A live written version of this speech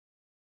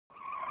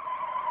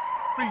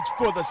Reach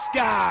for the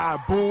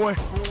sky, boy.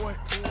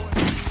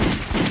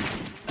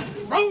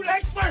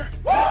 Rolex wearing.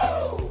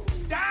 Woo!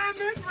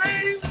 Diamond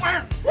ring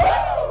wearing.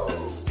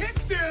 Woo! Kiss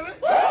stealing.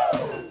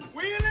 Woo!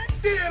 Wheeling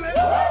dealing.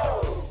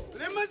 Woo!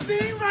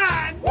 Limousine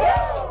riding.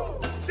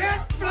 Woo!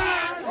 Jet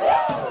flying.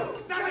 Woo!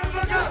 Stuck in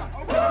the gun.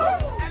 Woo!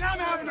 And I'm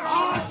having a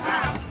hard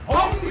time.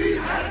 Only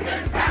having a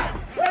good time.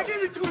 Now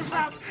give me 2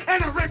 rounds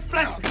and a Ric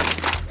Flair.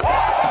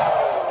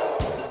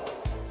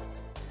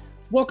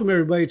 Welcome,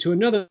 everybody, to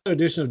another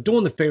edition of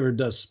Doing the Favor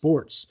Does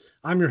Sports.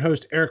 I'm your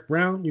host, Eric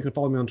Brown. You can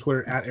follow me on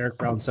Twitter at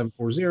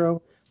EricBrown740.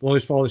 You'll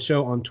always follow the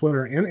show on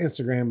Twitter and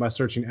Instagram by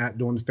searching at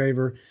Doing the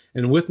Favor.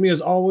 And with me, as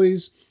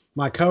always,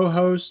 my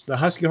co-host, the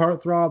Husky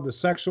Heartthrob, the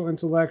sexual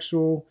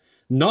intellectual,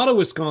 not a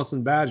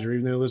Wisconsin Badger,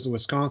 even though he lives in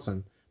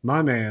Wisconsin,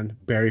 my man,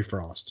 Barry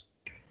Frost.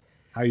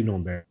 How you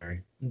doing,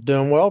 Barry?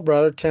 Doing well,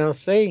 brother.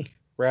 Tennessee.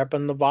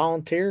 Repping the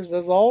Volunteers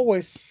as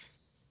always.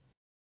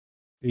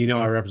 You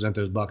know I represent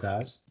those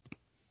Buckeyes.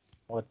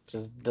 Which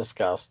is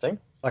disgusting.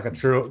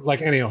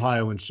 Like any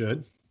Ohioan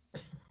should.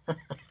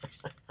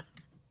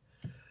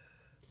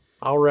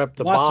 I'll rep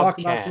the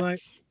Bobcats. Tonight.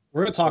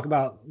 We're going to talk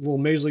about a little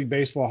Major League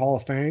Baseball Hall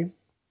of Fame.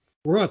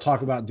 We're going to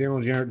talk about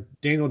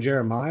Daniel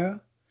Jeremiah,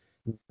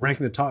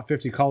 ranking the top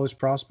 50 college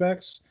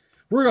prospects.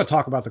 We're going to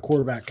talk about the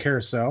quarterback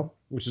carousel,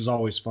 which is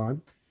always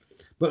fun.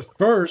 But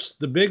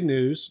first, the big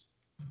news,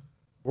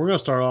 we're going to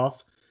start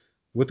off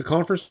with the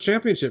conference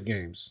championship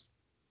games.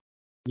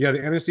 You have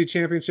the NFC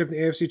Championship and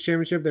the AFC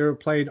Championship. They were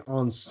played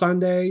on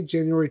Sunday,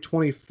 January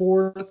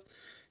 24th.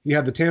 You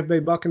have the Tampa Bay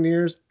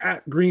Buccaneers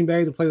at Green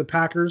Bay to play the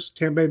Packers.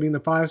 Tampa Bay being the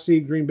 5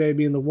 seed, Green Bay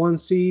being the 1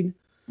 seed.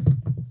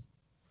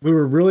 We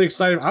were really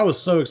excited. I was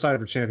so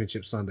excited for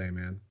Championship Sunday,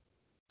 man.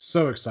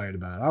 So excited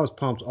about it. I was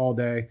pumped all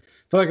day.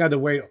 Felt like I had to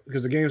wait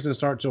because the games didn't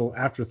start till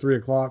after 3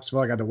 o'clock. So I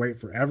felt like I had to wait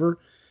forever.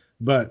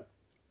 But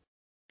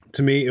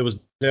to me, it was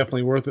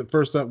definitely worth it.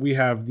 First up, we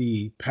have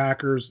the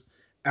Packers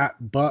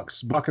at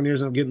Bucks.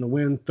 Buccaneers end up getting the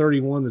win,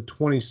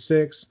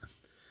 31-26.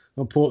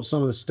 I'll pull up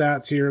some of the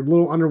stats here. A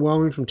little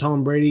underwhelming from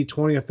Tom Brady,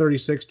 20 of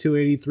 36,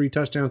 280, 3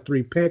 touchdowns,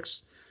 3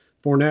 picks.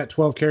 Fournette,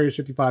 12 carries,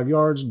 55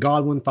 yards.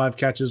 Godwin, 5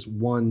 catches,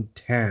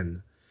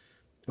 110.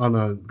 On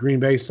the Green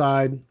Bay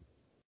side,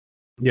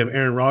 you have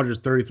Aaron Rodgers,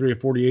 33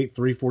 of 48,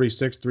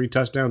 346, 3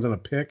 touchdowns and a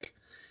pick.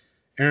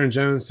 Aaron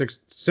Jones,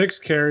 6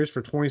 carries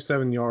for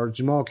 27 yards.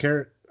 Jamal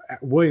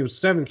Williams,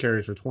 7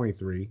 carries for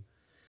 23.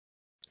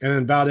 And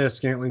then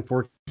Valdez-Scantling,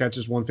 4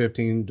 catches,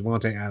 115.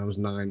 Devontae Adams,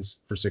 9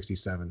 for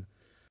 67.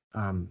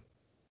 A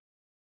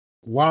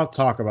lot to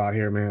talk about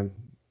here, man.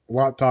 A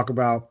lot to talk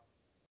about.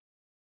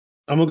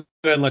 I'm going to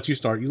go ahead and let you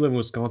start. You live in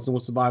Wisconsin.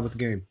 What's the vibe with the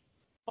game?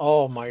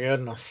 Oh, my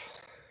goodness.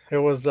 It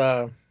was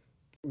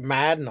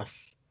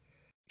madness.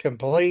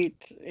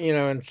 Complete,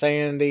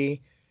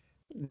 insanity.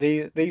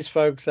 These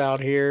folks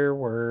out here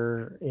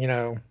were,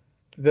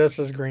 this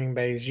is Green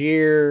Bay's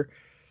year.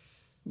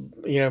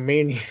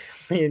 Me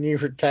and you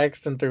were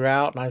texting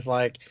throughout, and I was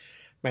like,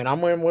 man,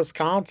 I'm in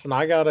Wisconsin.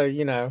 I got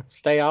to,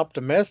 stay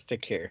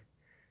optimistic here.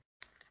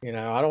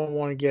 I don't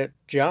want to get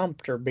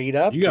jumped or beat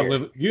up You got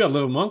to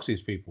live amongst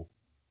these people.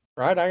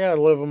 Right? I got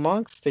to live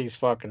amongst these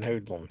fucking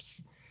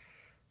hoodlums.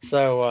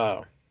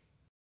 So,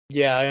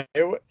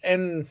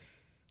 and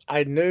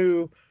I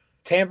knew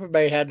Tampa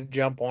Bay had to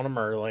jump on them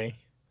early.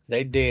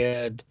 They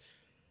did.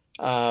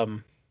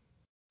 And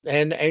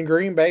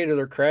Green Bay, to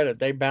their credit,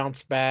 they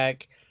bounced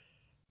back.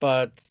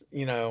 But,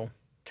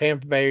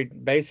 Tampa Bay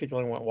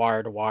basically went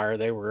wire to wire.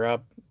 They were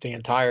up the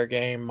entire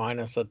game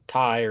minus a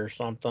tie or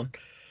something.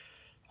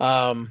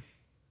 And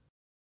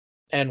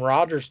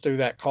Rodgers threw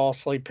that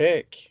costly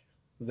pick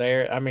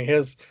there. I mean,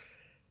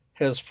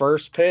 his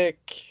first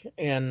pick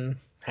in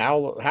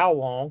how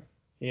long,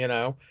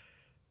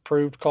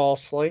 proved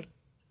costly.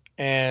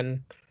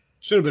 And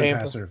should have been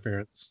pass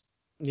interference.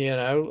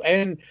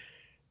 And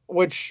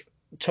which,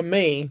 to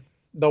me,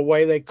 the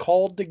way they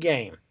called the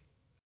game,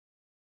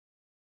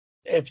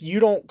 if you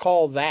don't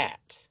call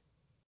that,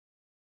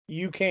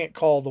 you can't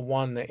call the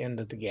one that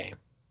ended the game.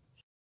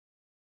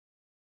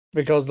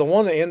 Because the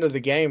one that ended the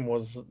game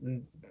was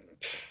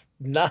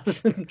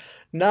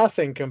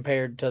nothing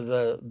compared to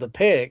the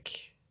pick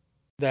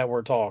that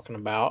we're talking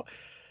about.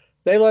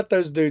 They let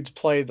those dudes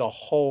play the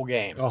whole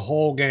game. The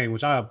whole game,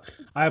 which I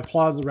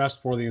applaud the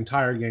rest for the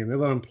entire game. They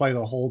let them play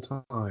the whole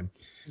time.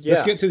 Yeah.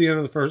 Let's get to the end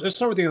of the first. Let's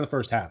start with the end of the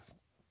first half.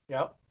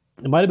 Yep.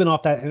 It might have been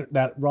off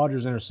that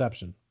Rodgers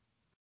interception.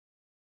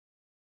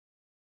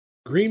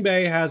 Green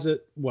Bay has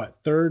it,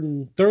 third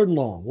and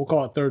long. We'll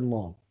call it 3rd and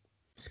long.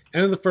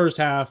 End of the first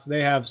half,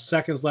 they have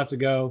seconds left to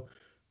go.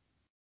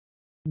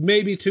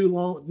 Maybe too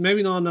long,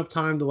 maybe not enough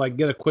time to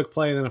get a quick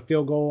play and then a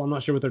field goal. I'm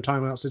not sure what their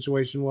timeout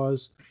situation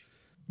was.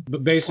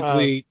 But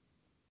basically,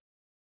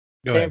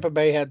 Tampa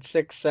Bay had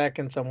 6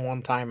 seconds and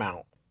 1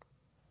 timeout.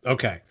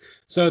 Okay.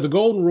 So the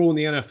golden rule in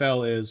the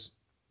NFL is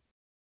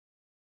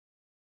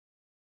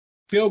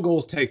field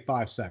goals take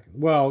 5 seconds.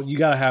 Well, you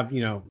got to have,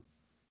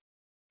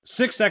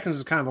 6 seconds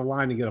is kind of the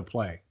line to get a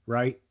play,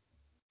 right?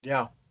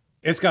 Yeah.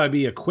 It's got to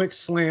be a quick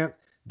slant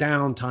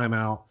down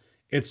timeout.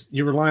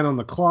 You're relying on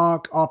the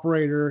clock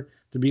operator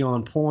to be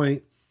on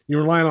point.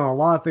 You're relying on a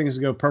lot of things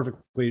to go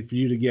perfectly for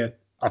you to get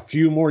a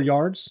few more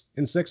yards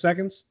in 6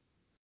 seconds,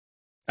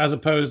 as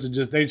opposed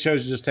to they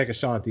chose to just take a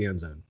shot at the end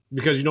zone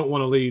because you don't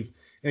want to leave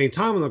any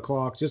time on the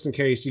clock just in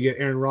case you get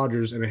Aaron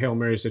Rodgers in a Hail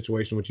Mary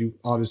situation, which you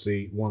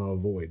obviously want to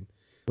avoid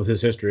with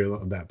his history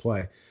of that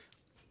play.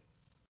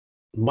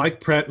 Mike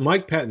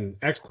Pettin,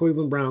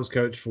 ex-Cleveland Browns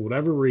coach, for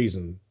whatever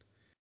reason,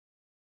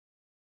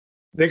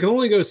 they can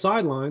only go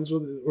sidelines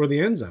or the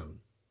end zone.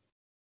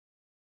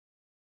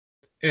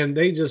 And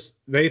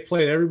they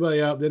played everybody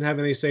up, didn't have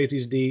any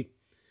safeties deep.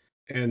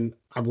 And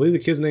I believe the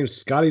kid's name's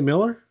Scotty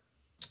Miller.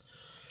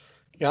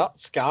 Yeah,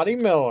 Scotty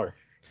Miller.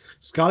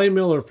 Scotty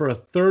Miller for a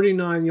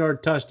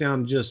 39-yard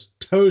touchdown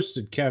just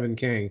toasted Kevin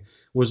King,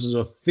 which is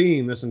a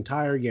theme this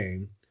entire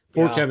game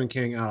for Kevin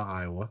King out of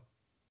Iowa.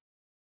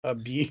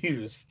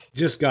 Abused.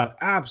 Just got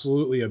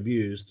absolutely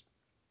abused.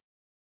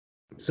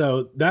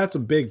 So that's a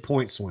big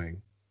point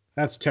swing.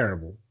 That's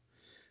terrible.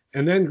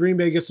 And then Green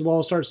Bay gets the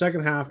ball to start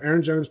second half.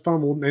 Aaron Jones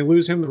fumbled, and they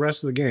lose him the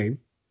rest of the game.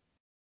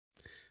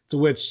 To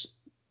which,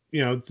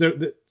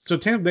 so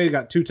Tampa Bay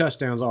got 2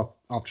 touchdowns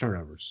off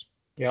turnovers.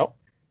 Yep.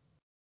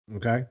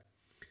 Okay.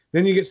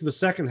 Then you get to the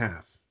second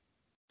half.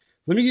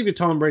 Let me give you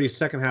Tom Brady's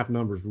second half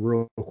numbers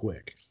real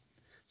quick.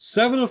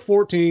 7 of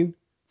 14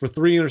 for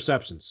 3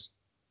 interceptions.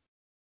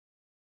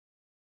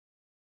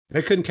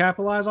 They couldn't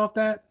capitalize off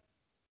that?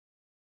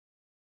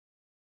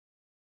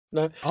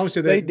 No,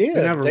 obviously they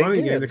didn't have a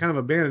running game. They kind of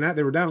abandoned that.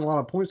 They were down a lot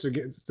of points so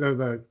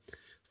the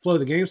flow of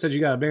the game said you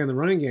got to abandon the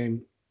running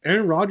game.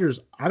 Aaron Rodgers,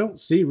 I don't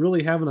see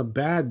really having a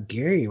bad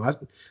game. There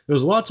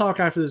was a lot of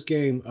talk after this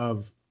game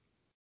of,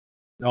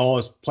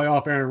 it's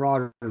playoff Aaron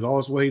Rodgers,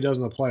 it's what he does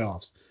in the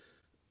playoffs.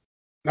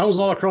 That was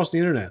all across the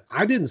internet.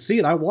 I didn't see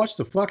it. I watched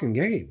the fucking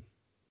game.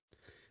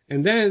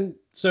 And then,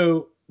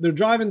 so they're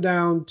driving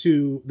down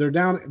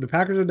the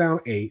Packers are down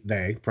 8,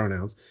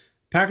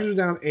 Packers are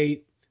down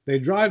 8. They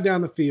drive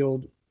down the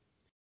field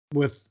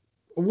with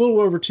a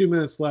little over 2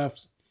 minutes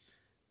left,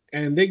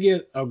 and they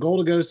get a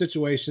goal-to-go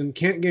situation,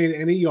 can't gain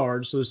any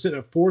yards, so they're sitting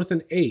at 4th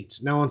and 8.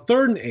 Now, on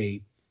 3rd and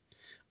 8,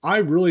 I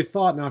really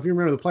thought, now if you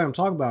remember the play I'm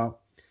talking about,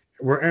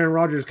 where Aaron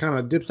Rodgers kind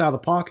of dips out of the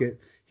pocket,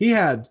 he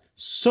had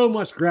so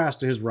much grass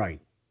to his right.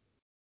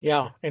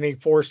 Yeah, and he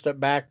forced it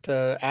back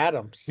to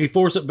Adams. He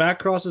forced it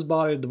back across his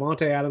body to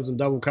Devontae Adams in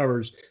double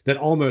coverage that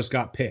almost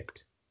got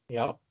picked.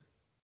 Yep.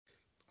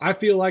 I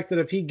feel like that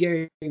if he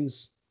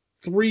gains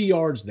 3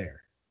 yards there,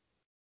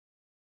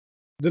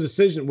 the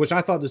decision, which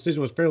I thought the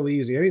decision was fairly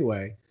easy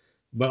anyway,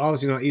 but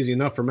obviously not easy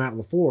enough for Matt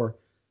LaFleur. I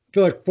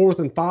feel like 4th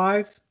and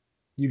 5,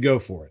 you go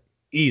for it.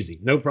 Easy.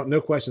 No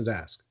questions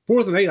asked.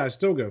 4th and 8, I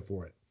still go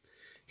for it.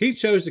 He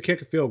chose to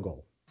kick a field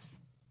goal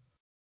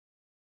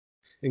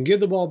and give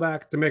the ball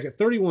back to make it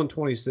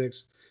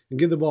 31-26 and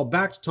give the ball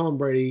back to Tom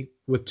Brady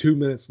with 2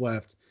 minutes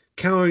left.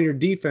 Count on your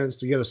defense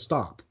to get a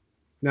stop.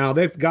 Now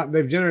they've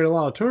generated a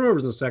lot of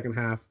turnovers in the second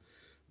half,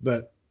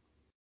 but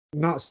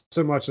not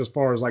so much as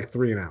far as like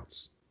 3 and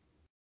outs.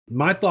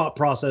 My thought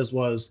process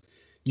was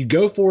you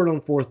go for it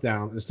on 4th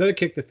down. Instead of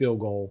kick the field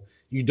goal,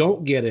 you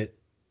don't get it.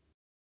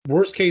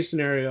 Worst case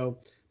scenario,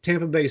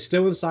 Tampa Bay is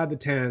still inside the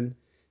 10.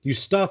 You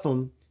stuff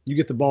them. You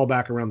get the ball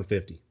back around the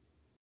 50.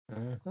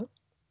 Mm-hmm.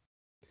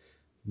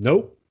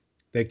 Nope.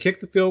 They kick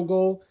the field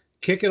goal,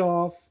 kick it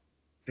off,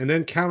 and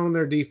then count on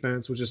their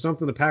defense, which is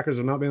something the Packers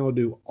have not been able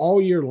to do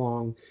all year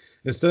long.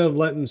 Instead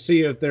of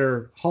see if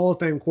their Hall of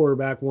Fame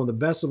quarterback, one of the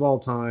best of all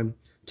time,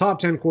 top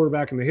 10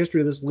 quarterback in the history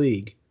of this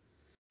league,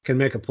 can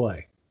make a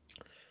play.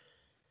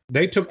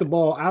 They took the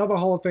ball out of the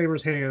Hall of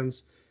Famer's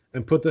hands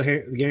and put the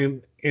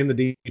game in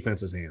the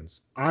defense's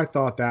hands. I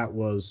thought that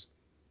was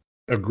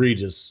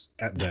egregious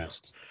at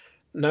best.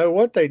 No,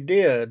 what they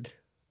did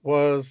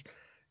was,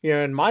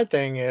 and my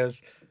thing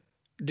is,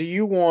 do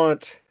you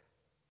want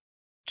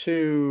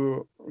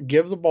to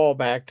give the ball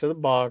back to the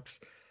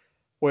Bucs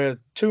with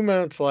 2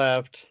 minutes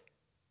left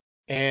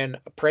and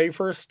pray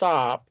for a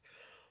stop,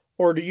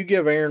 or do you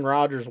give Aaron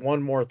Rodgers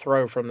one more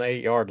throw from the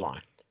 8-yard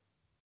line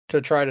to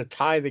try to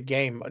tie the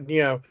game,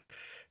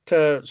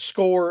 to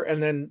score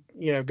and then,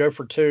 go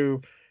for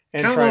 2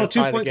 and count try on to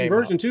a tie the 2-point game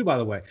conversion up. too, by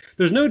the way.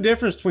 There's no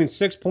difference between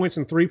 6 points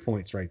and 3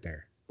 points right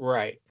there.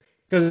 Right.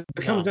 Because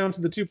it comes down to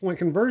the 2-point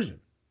conversion.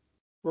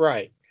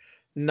 Right.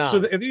 No.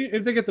 So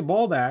if they get the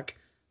ball back,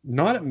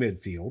 not at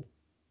midfield,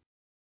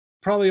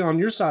 probably on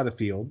your side of the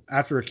field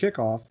after a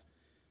kickoff,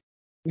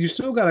 you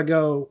still got to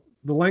go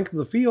the length of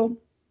the field,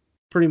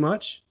 pretty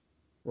much.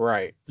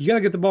 Right. You got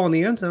to get the ball in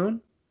the end zone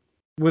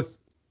with,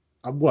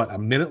 a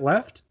minute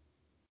left?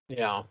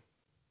 Yeah.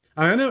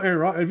 I know Aaron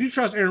Rodgers. If you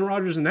trust Aaron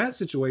Rodgers in that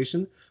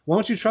situation, why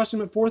don't you trust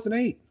him at 4th and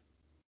 8?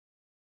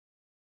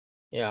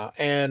 Yeah,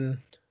 and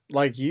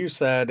like you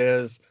said,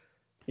 is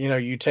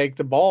you take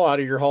the ball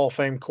out of your Hall of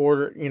Fame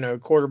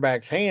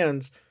quarterback's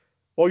hands.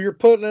 Well, you're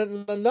putting it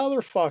in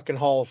another fucking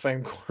Hall of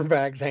Fame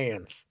quarterback's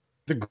hands.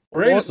 The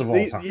greatest of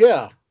all time.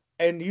 Yeah,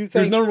 and you think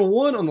there's number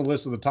 1 on the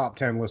list of the top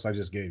 10 list I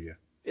just gave you.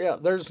 Yeah,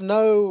 there's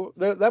no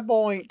that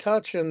ball ain't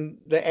touching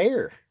the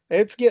air.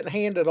 It's getting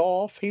handed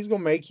off. He's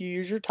gonna make you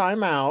use your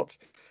timeouts,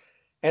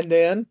 and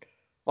then,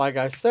 like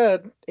I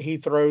said, he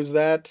throws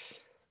that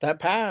that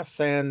pass,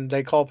 and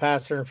they call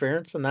pass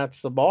interference, and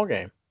that's the ball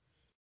game.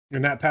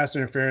 And that pass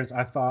interference,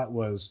 I thought it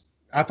was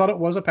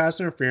a pass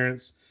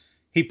interference.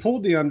 He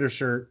pulled the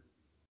undershirt.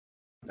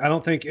 I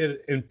don't think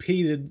it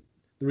impeded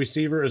the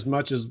receiver as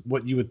much as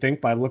what you would think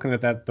by looking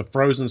at the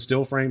frozen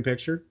still frame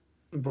picture.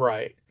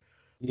 Right.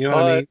 You know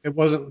what I mean? It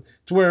wasn't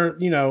to where,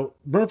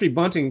 Murphy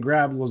Bunting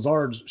grabbed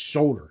Lazard's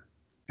shoulder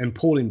and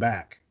pulled him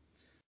back.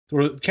 To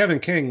where Kevin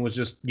King was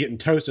just getting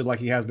toasted like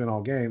he has been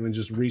all game and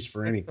just reached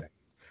for anything.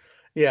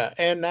 Yeah,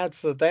 and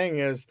that's the thing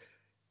is,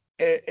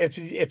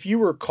 if you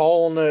were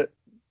calling it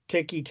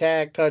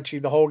ticky-tack, touchy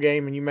the whole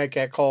game and you make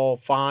that call,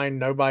 fine,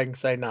 nobody can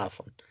say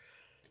nothing.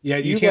 Yeah,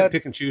 you can't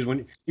pick and choose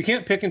you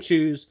can't pick and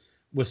choose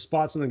with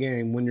spots in the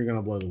game when you're going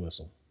to blow the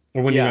whistle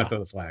or when you're going to throw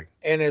the flag.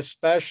 And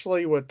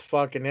especially with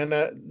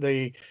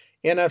the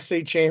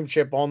NFC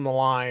Championship on the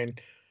line,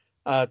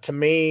 to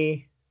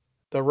me,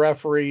 the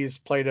referees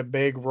played a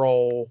big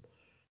role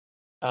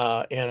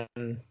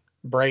in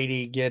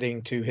Brady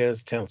getting to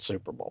his 10th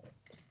Super Bowl.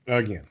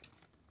 Again.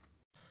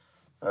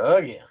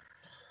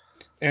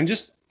 And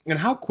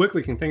how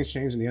quickly can things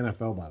change in the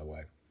NFL, by the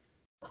way?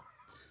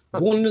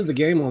 Going into the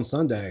game on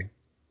Sunday,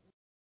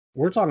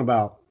 we're talking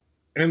about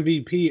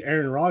MVP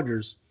Aaron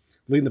Rodgers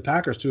leading the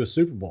Packers to a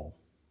Super Bowl.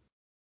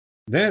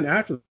 Then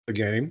after the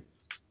game,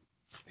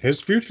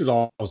 his future's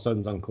all of a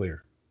sudden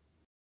unclear.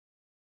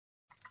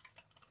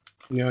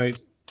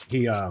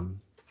 He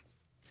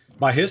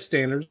by his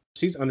standards,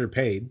 he's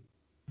underpaid.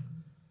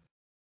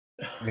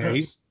 Yeah,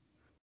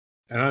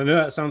 and I know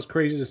that sounds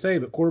crazy to say,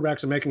 but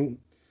quarterbacks are making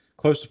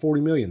close to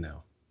 $40 million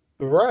now.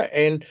 Right,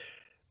 and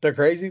the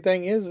crazy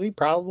thing is, he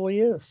probably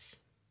is.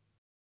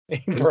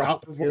 He's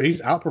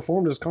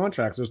outperformed his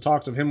contracts. There's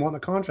talks of him wanting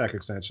a contract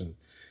extension.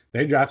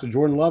 They drafted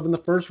Jordan Love in the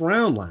first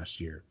round last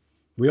year.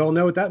 We all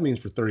know what that means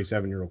for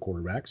 37-year-old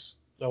quarterbacks.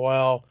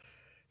 Well,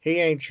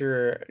 he ain't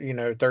your,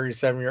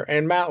 37-year.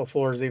 And Matt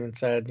LaFleur's even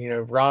said,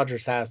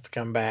 Rodgers has to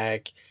come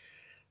back.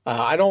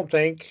 I don't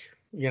think,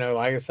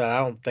 like I said, I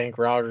don't think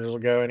Rodgers will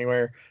go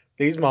anywhere.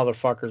 These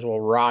motherfuckers will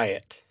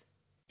riot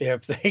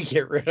if they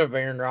get rid of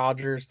Aaron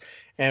Rodgers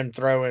and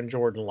throw in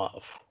Jordan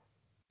Love.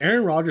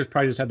 Aaron Rodgers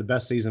probably just had the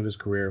best season of his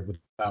career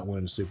without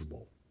winning the Super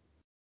Bowl.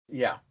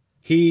 Yeah.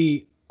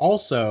 He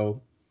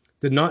also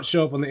did not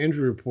show up on the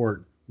injury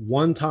report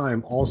one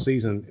time all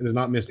season and did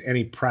not miss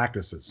any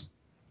practices.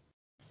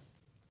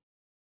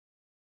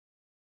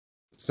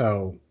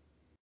 So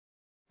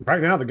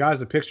right now, the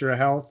guy's a picture of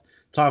health,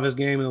 top of his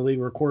game in the league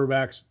where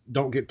quarterbacks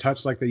don't get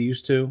touched like they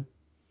used to.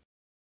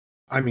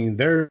 I mean,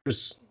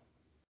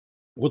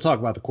 we'll talk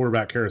about the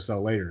quarterback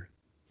carousel later.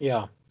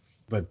 Yeah.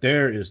 But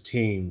there is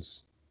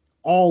teams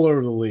all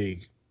over the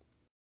league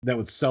that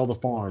would sell the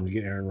farm to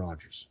get Aaron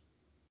Rodgers.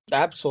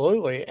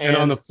 Absolutely. And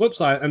on the flip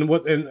side, and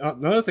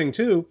another thing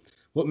too,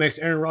 what makes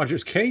Aaron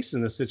Rodgers' case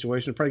in this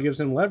situation probably gives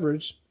him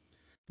leverage.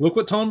 Look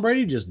what Tom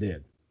Brady just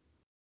did.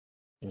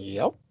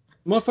 Yep.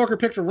 Motherfucker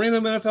picked a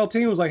random NFL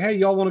team and was like, hey,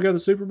 y'all want to go to the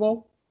Super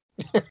Bowl?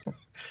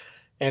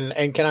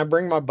 and can I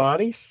bring my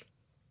buddies?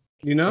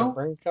 Can I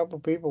bring a couple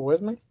people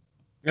with me?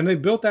 And they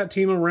built that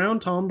team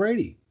around Tom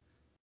Brady.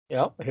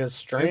 Yep, his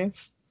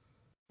strengths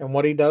and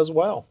what he does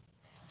well.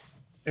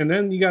 And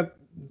then you got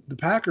the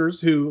Packers,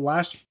 who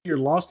last year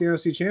lost the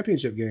NFC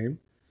Championship game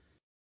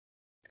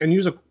and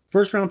used a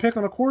first-round pick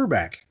on a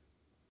quarterback.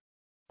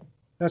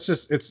 That's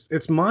just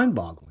it's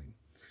mind-boggling.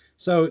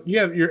 So you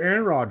have your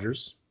Aaron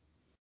Rodgers.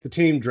 The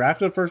team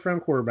drafted a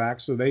first-round quarterback,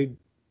 so they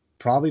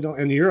probably don't,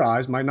 in your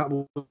eyes, might not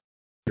be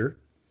here.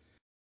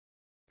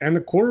 And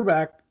the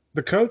quarterback,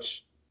 the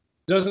coach,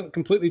 doesn't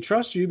completely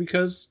trust you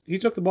because he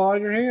took the ball out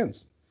of your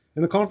hands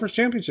in the conference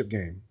championship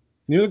game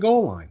near the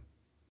goal line.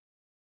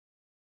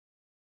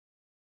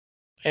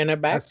 And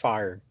it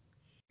backfired.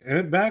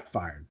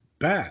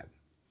 Bad.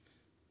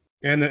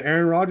 And then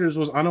Aaron Rodgers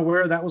was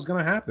unaware that was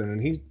going to happen.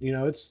 And he,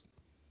 it's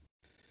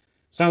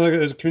sounds like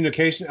there's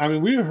communication. I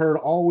mean, we heard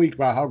all week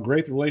about how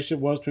great the relationship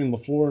was between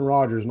LaFleur and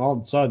Rodgers, and all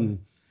of a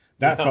sudden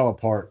that fell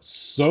apart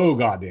so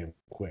goddamn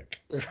quick.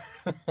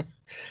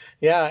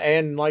 Yeah,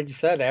 and like you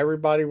said,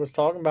 everybody was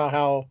talking about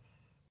how,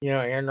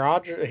 Aaron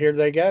Rodgers, here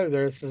they go.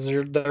 This is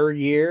their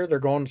year. They're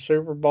going to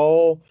Super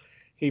Bowl.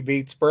 He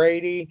beats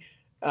Brady.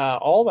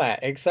 All that,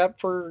 except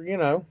for,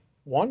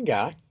 one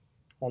guy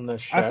on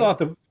this show.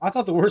 I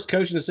thought the worst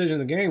coaching decision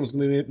in the game was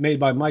going to be made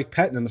by Mike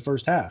Pettin in the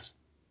first half.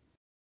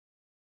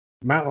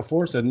 Matt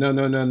LaFleur said,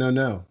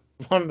 no.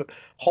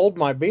 Hold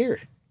my beer.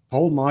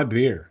 Hold my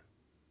beer.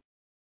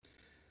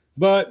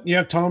 But you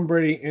have Tom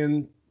Brady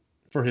in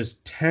for his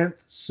 10th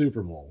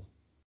Super Bowl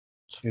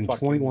in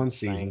 21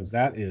 seasons.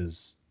 That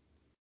is...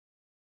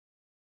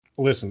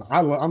 Listen,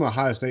 I'm a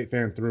Ohio State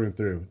fan through and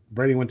through.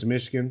 Brady went to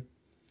Michigan.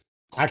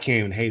 I can't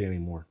even hate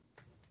anymore.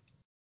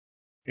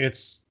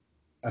 It's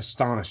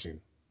astonishing.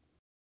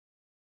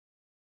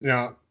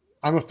 I'm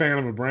a fan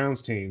of a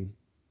Browns team,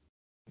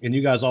 and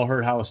you guys all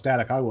heard how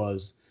ecstatic I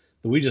was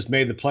that we just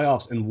made the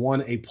playoffs and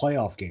won a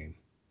playoff game.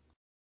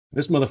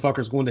 This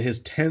motherfucker's going to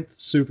his 10th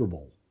Super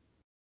Bowl.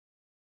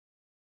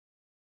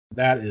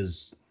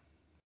 That's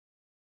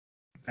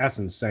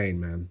insane,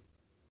 man.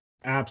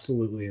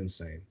 Absolutely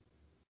insane.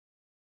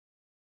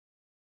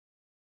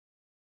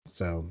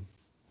 So,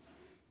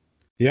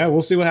 yeah,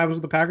 we'll see what happens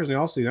with the Packers in the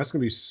offseason. That's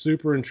going to be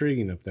super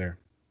intriguing up there.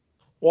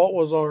 What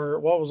was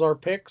our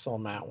picks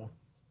on that one?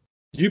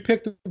 You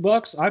picked the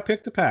Bucks. I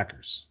picked the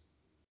Packers.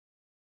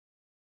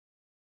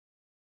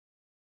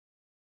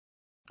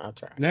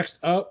 That's right. Next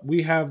up,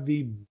 we have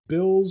the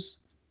Bills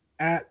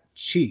at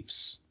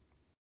Chiefs.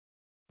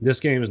 This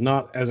game is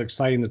not as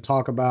exciting to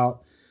talk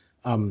about.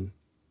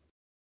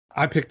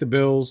 I picked the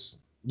Bills.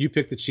 You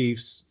picked the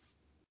Chiefs.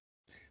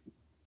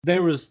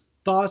 There was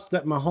thoughts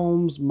that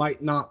Mahomes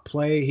might not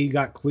play. He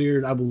got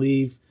cleared, I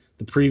believe,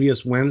 the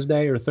previous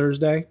Wednesday or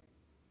Thursday.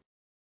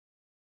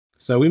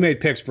 So we made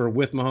picks for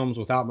with Mahomes,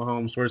 without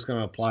Mahomes. We're just going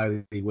to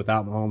apply the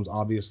without Mahomes,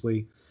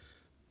 obviously.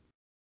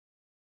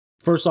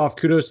 First off,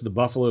 kudos to the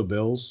Buffalo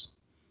Bills.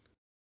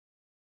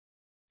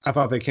 I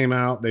thought they came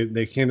out.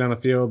 They came down the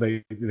field.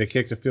 They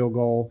kicked a field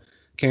goal.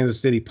 Kansas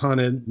City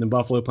punted. Then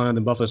Buffalo punted.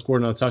 Then Buffalo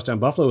scored another touchdown.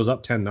 Buffalo was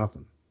up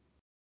 10-0.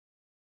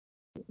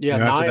 Yeah, You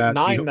know,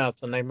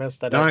 9-0. They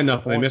missed that.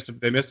 9-0.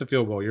 They missed a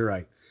field goal. You're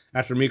right.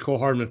 After Mecole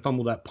Hardman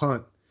fumbled that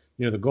punt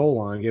near the goal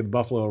line, gave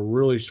Buffalo a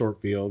really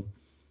short field.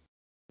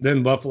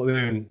 Then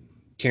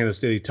Kansas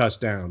City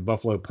touchdown.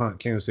 Buffalo punt.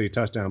 Kansas City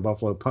touchdown.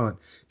 Buffalo punt.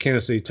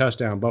 Kansas City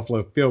touchdown.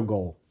 Buffalo field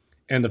goal.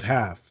 End of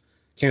half.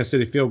 Kansas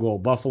City field goal.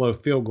 Buffalo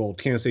field goal.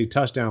 Kansas City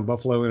touchdown.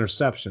 Buffalo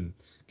interception.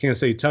 Kansas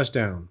City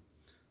touchdown.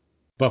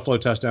 Buffalo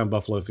touchdown.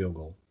 Buffalo field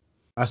goal.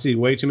 I see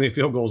way too many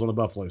field goals on the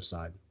Buffalo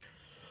side.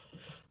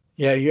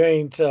 Yeah, you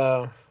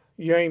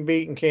ain't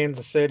beating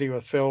Kansas City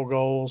with field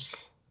goals.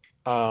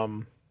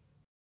 Like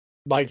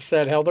you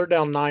said, hell, they're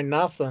down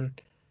 9-0,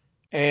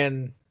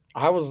 and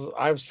I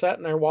was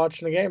sitting there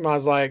watching the game. I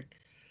was like,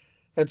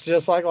 it's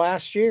just like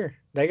last year.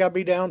 They got to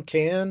be down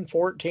 10,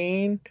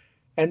 14,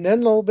 and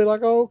then they'll be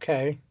like, oh,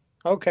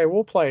 okay,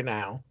 we'll play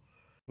now.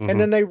 Mm-hmm. And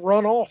then they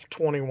run off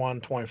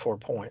 21, 24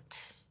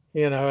 points,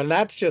 and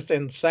that's just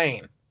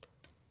insane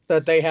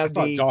that they have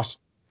Josh,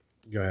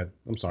 go ahead.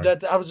 I'm sorry.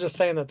 I was just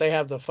saying that they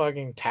have the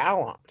fucking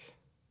talent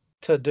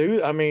to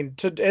do. I mean,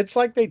 it's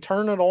like they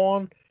turn it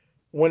on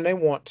when they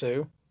want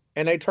to,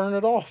 and they turn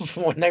it off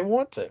when they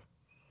want to.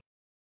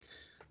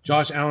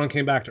 Josh Allen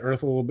came back to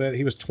earth a little bit.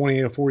 He was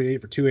 28 of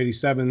 48 for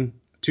 287,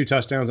 2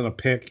 touchdowns and a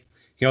pick.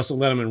 He also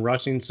led them in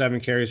rushing, 7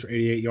 carries for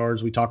 88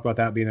 yards. We talked about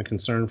that being a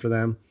concern for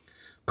them.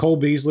 Cole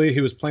Beasley,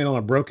 who was playing on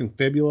a broken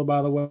fibula,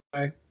 by the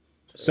way,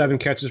 7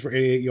 catches for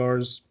 88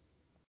 yards.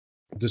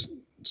 Just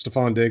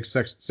Stephon Diggs,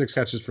 6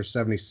 catches for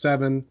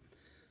 77.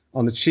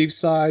 On the Chiefs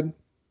side,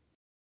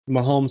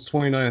 Mahomes,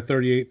 29 of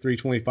 38,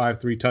 325,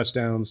 3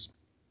 touchdowns.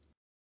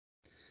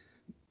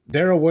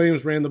 Darrell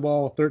Williams ran the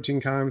ball 13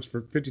 times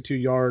for 52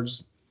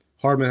 yards.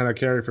 Hardman had a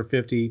carry for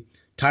 50.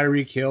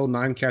 Tyreek Hill,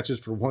 9 catches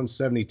for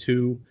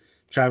 172.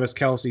 Travis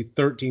Kelce,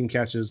 13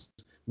 catches,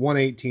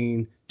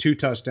 118, 2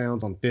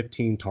 touchdowns on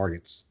 15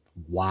 targets.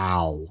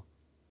 Wow.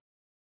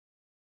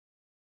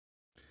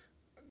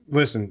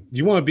 Listen,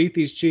 you want to beat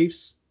these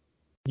Chiefs?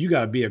 You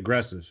got to be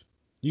aggressive.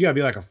 You got to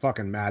be like a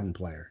fucking Madden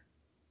player.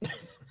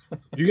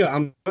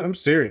 I'm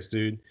serious,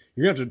 dude.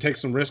 You're going to have to take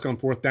some risk on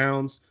 4th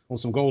downs, on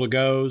some goal to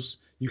goes.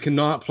 You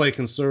cannot play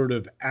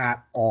conservative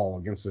at all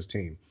against this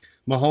team.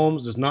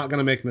 Mahomes is not going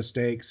to make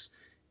mistakes.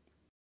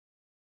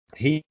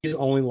 He's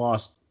only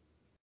lost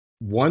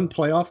 1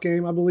 playoff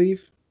game, I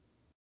believe,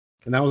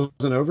 and that was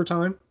in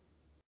overtime.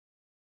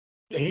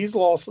 He's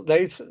lost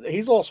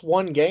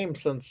 1 game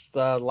since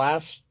the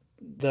last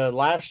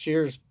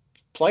year's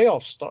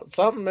playoff start.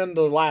 Something in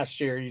the last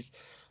year. He's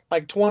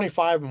like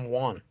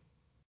 25-1.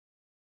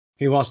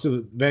 He lost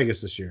to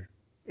Vegas this year.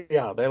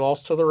 Yeah, they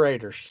lost to the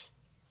Raiders.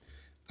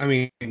 I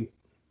mean,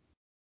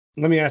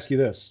 let me ask you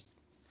this.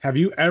 Have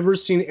you ever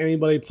seen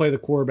anybody play the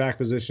quarterback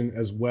position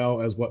as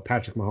well as what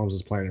Patrick Mahomes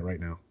is playing it right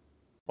now?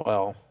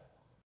 Well,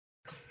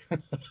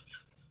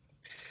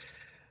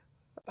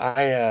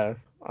 I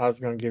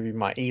was going to give you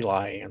my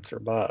Eli answer,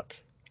 but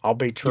I'll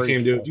be truthful.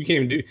 You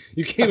can't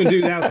even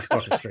do that with a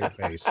fucking straight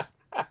face.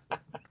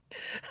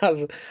 I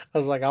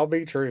was like, I'll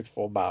be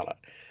truthful about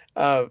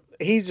it.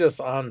 He's just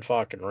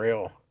unfucking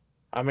real.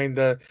 I mean,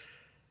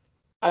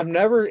 I've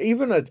never,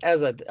 even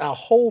as a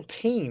whole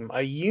team,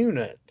 a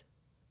unit,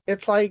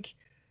 it's like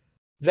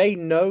they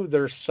know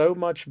they're so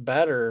much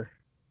better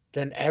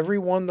than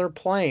everyone they're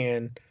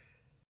playing,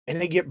 and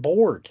they get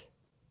bored.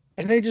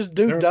 And they just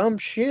do dumb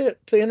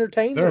shit to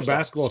entertain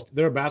themselves.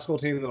 They're a basketball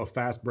team that'll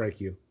fast break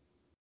you.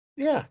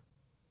 Yeah.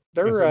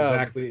 That's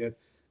exactly it.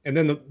 And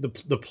then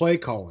the play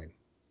calling.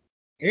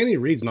 Andy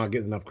Reid's not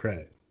getting enough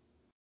credit.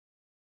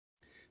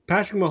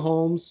 Patrick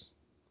Mahomes,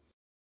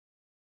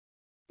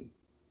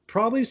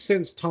 probably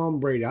since Tom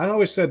Brady. I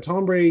always said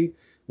Tom Brady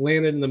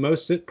landed in the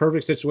most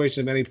perfect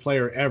situation of any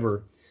player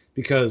ever,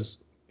 because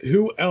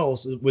who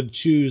else would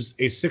choose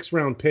a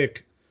 6th-round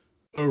pick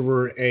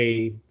over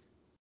a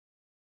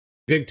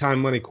big-time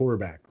money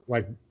quarterback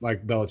like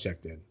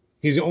Belichick did?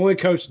 He's the only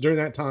coach during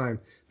that time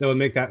that would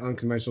make that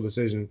unconventional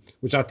decision,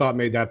 which I thought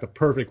made that the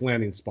perfect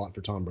landing spot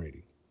for Tom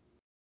Brady.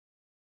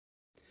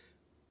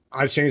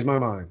 I've changed my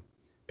mind.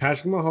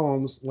 Patrick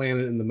Mahomes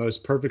landed in the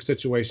most perfect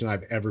situation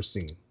I've ever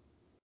seen.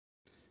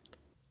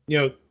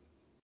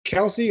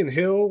 Kelsey and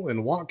Hill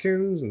and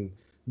Watkins and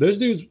those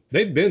dudes,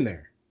 they've been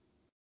there.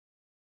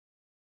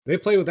 They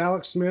played with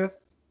Alex Smith.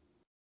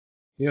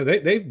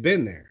 They've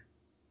been there.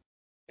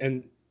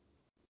 And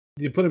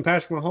you put in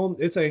Patrick Mahomes,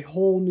 it's a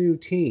whole new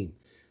team.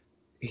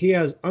 He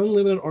has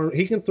unlimited arm.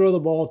 He can throw the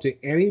ball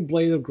to any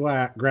blade of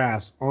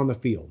grass on the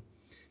field.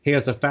 He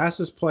has the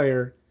fastest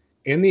player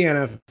in the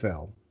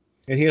NFL,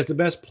 and he has the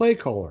best play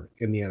caller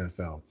in the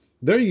NFL.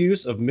 Their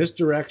use of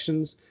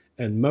misdirections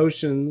and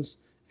motions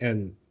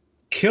and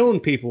killing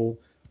people,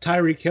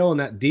 Tyreek Hill in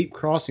that deep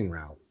crossing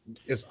route,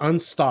 is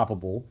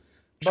unstoppable.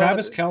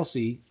 Travis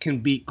Kelce can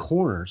beat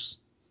corners.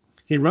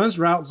 He runs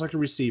routes like a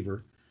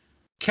receiver,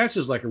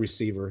 catches like a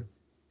receiver,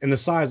 and the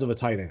size of a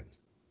tight end.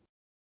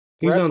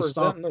 He's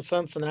representing the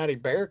Cincinnati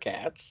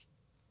Bearcats.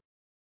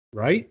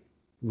 Right?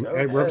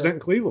 Representing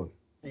Cleveland.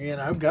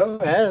 Go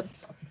ahead.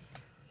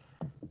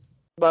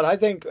 But I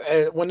think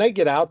when they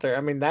get out there,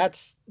 I mean,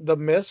 that's the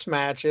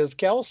mismatch is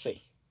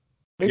Kelce.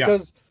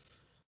 Because,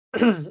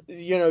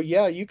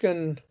 you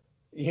can,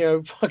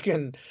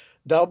 fucking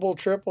double,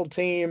 triple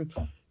team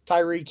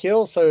Tyreek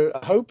Hill, so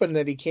hoping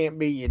that he can't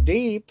beat you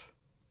deep.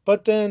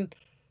 But then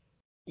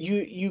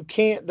you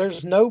can't,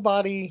 there's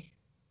nobody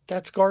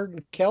that's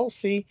guarding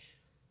Kelce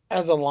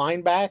as a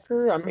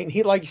linebacker. I mean,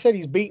 he, like you said,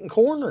 he's beating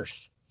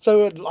corners.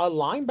 So a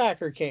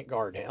linebacker can't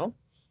guard him.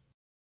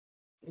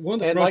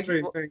 One of the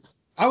frustrating things,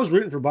 I was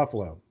rooting for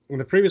Buffalo. In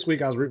the previous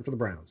week, I was rooting for the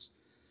Browns.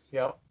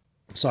 Yeah.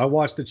 So I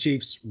watched the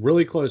Chiefs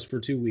really close for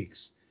 2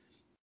 weeks.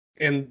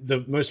 And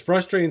the most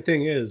frustrating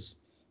thing is,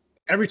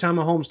 every time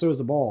Mahomes throws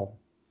the ball,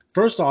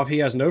 first off, he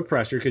has no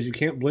pressure because you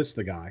can't blitz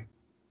the guy.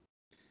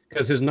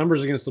 Because his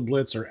numbers against the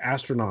blitz are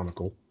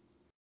astronomical.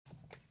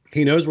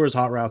 He knows where his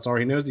hot routes are.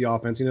 He knows the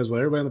offense. He knows what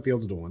everybody on the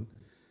field's doing.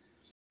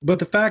 But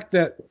the fact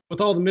that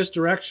with all the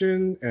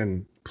misdirection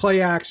and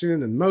play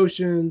action and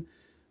motion,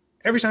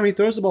 every time he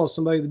throws the ball to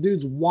somebody, the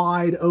dude's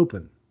wide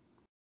open.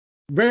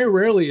 Very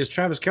rarely is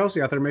Travis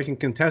Kelce out there making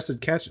contested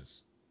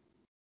catches.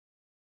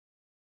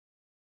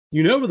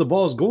 You know where the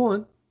ball's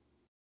going,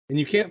 and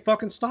you can't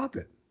fucking stop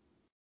it.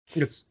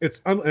 And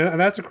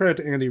that's a credit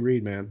to Andy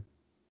Reid, man.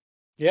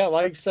 Yeah,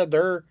 like I said,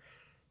 they're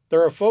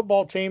a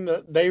football team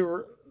that they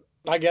were,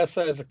 I guess,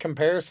 as a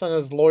comparison,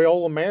 as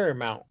Loyola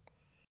Marymount.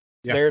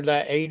 Yeah. They're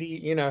that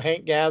 80,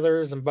 Hank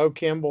Gathers and Bo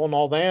Kimball and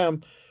all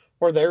them,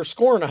 where they're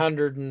scoring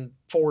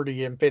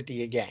 140 and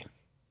 50 a game.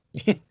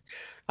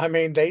 I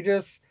mean,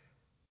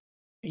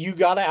 you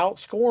got to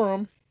outscore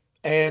them.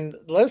 And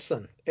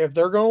listen, if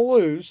they're going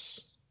to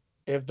lose,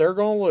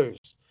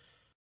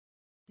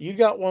 you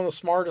got one of the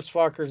smartest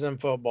fuckers in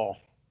football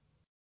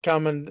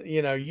coming.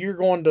 You're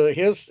going to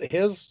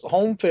his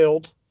home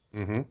field.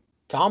 Mm-hmm.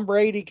 Tom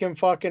Brady can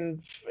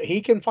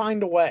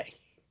find a way.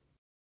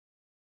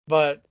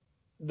 But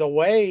the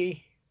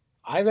way,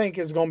 I think,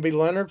 is going to be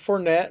Leonard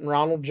Fournette and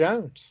Ronald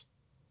Jones.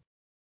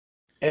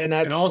 And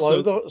that's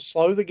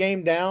slow the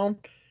game down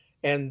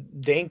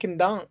and dink and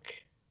dunk.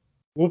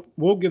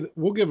 We'll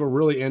give a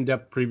really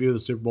in-depth preview of the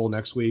Super Bowl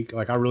next week.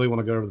 Like, I really want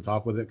to go over the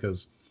top with it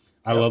because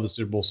I love the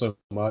Super Bowl so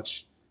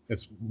much.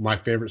 It's my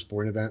favorite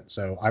sporting event,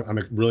 so I'm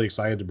really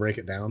excited to break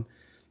it down.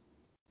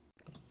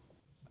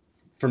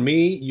 For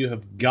me, you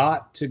have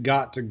got to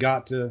get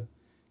to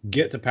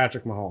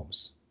Patrick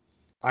Mahomes.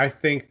 I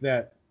think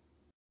that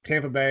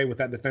Tampa Bay, with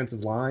that defensive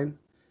line,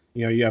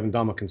 you have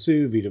Ndamukong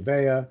Suh, Vita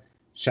Vea,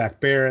 Shaq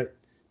Barrett,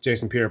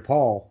 Jason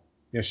Pierre-Paul.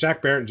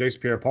 Shaq Barrett and Jason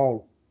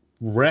Pierre-Paul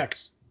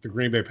wrecked the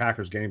Green Bay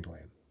Packers game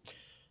plan.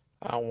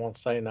 I don't want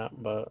to say nothing,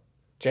 but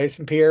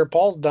Jason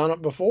Pierre-Paul's done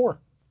it before.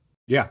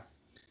 Yeah.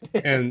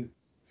 And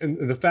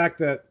the fact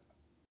that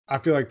I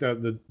feel like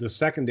the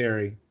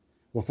secondary,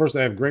 well, first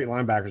they have great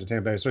linebackers in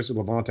Tampa Bay, especially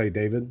Levante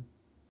David.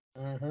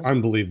 Mm-hmm.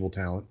 Unbelievable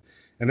talent.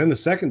 And then the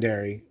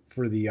secondary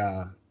for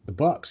the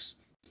Bucks,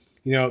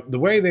 the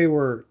way they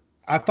were,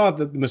 I thought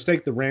that the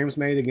mistake the Rams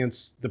made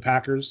against the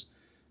Packers,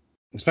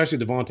 especially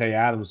Devontae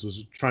Adams,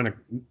 was trying to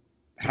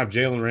have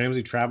Jalen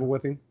Ramsey travel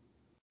with him.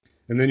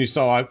 And then you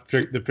saw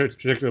the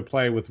particular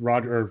play with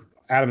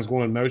Adams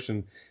going in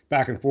motion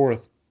back and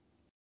forth.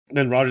 And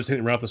then Rodgers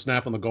hitting right off the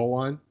snap on the goal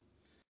line.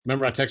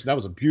 Remember, I texted that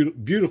was a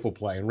beautiful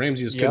play, and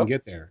Ramsey just couldn't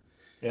get there.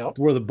 Yep.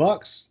 Where the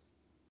Bucks,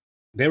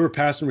 they were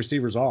passing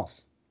receivers off.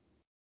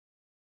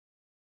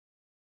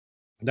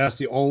 That's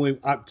the only,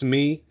 to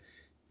me,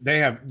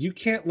 you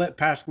can't let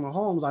Patrick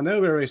Mahomes, I know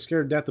everybody's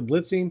scared to death of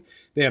blitzing.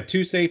 They have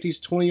two safeties,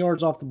 20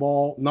 yards off the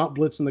ball, not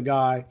blitzing the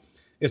guy.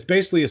 It's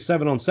basically a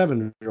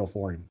 7-on-7 drill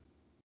for him.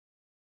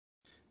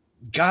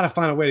 Got to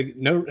find a way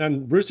to,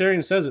 and Bruce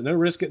Arians says it, no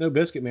risk it, no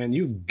biscuit, man.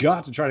 You've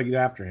got to try to get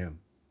after him.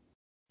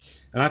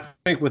 And I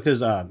think with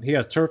his, he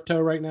has turf toe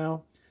right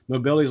now.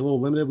 Mobility is a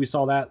little limited. We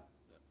saw that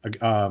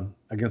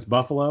against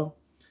Buffalo.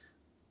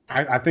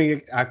 I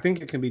think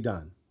it can be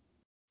done.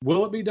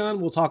 Will it be done?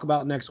 We'll talk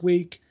about next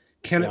week.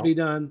 Can it be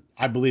done?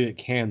 I believe it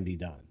can be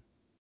done.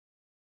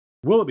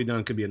 Will it be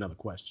done could be another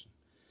question.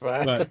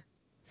 Right.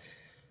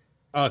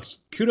 But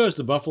kudos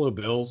to Buffalo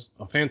Bills.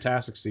 A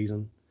fantastic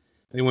season.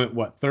 They went,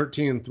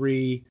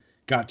 13-3,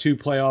 got 2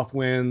 playoff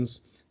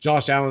wins.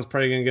 Josh Allen's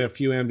probably going to get a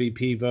few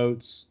MVP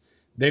votes.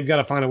 They've got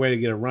to find a way to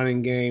get a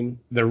running game.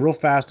 They're real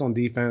fast on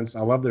defense.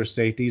 I love their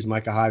safeties,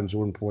 Micah Hyde and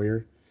Jordan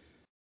Poyer.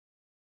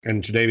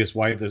 And Tre'Davious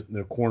White,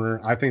 their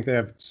corner. I think they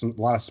have a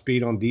lot of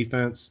speed on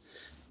defense.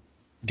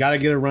 Got to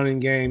get a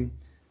running game.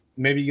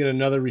 Maybe get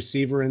another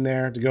receiver in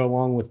there to go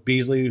along with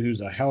Beasley,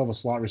 who's a hell of a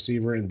slot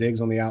receiver, and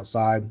Diggs on the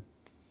outside.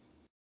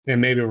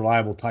 And maybe a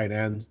reliable tight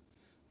end.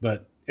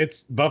 But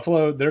it's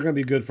Buffalo. They're going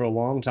to be good for a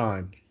long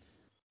time.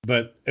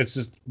 But it's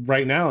just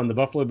right now, and the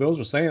Buffalo Bills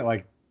were saying it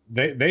like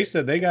they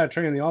said they got to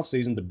train in the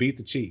offseason to beat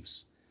the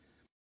Chiefs.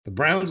 The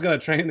Browns got to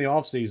train in the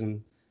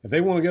offseason. If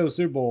they want to go to the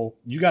Super Bowl,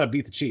 you got to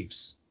beat the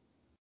Chiefs.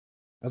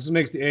 That's what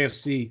makes the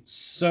AFC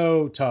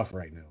so tough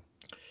right now.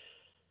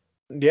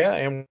 Yeah,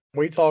 and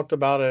we talked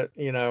about it,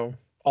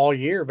 all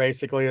year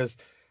basically, is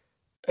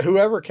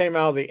whoever came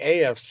out of the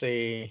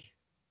AFC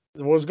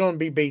was going to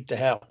be beat to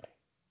hell.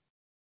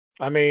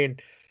 I mean,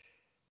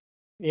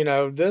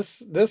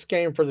 this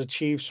game for the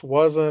Chiefs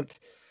wasn't,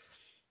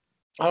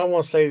 I don't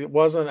want to say it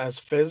wasn't as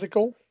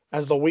physical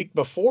as the week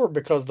before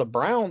because the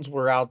Browns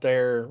were out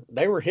there,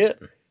 they were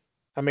hitting.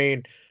 I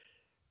mean,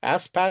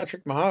 ask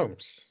Patrick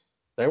Mahomes.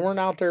 They weren't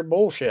out there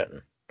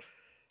bullshitting.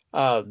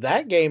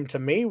 That game to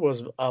me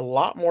was a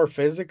lot more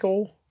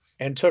physical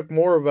and took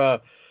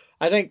more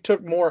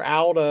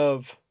out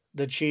of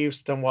the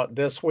Chiefs than what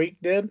this week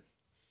did.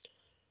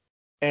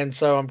 And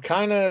so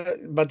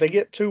but they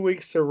get 2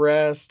 weeks to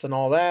rest and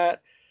all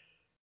that,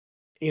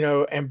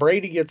 and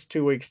Brady gets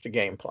 2 weeks to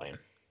game plan.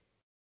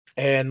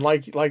 And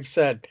like you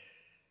said,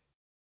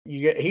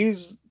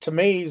 he's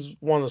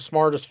one of the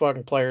smartest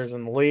fucking players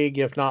in the league,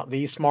 if not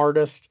the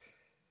smartest.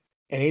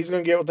 And he's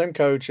going to get with them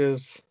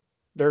coaches.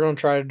 They're going to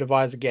try to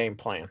devise a game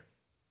plan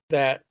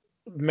that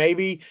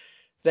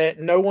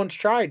no one's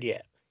tried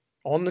yet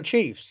on the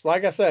Chiefs.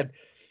 Like I said,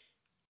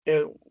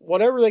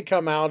 whatever they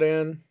come out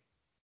in,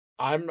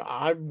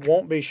 I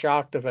won't be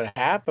shocked if it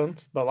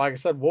happens. But like I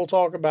said, we'll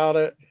talk about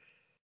it,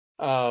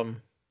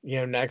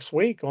 next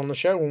week on the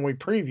show when we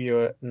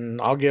preview it, and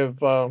I'll give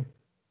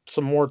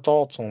some more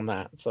thoughts on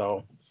that.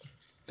 So.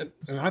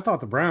 And I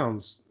thought the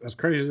Browns, as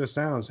crazy as it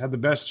sounds, had the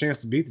best chance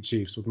to beat the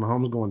Chiefs with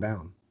Mahomes going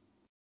down.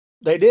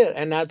 They did,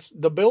 and that's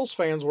the Bills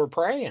fans were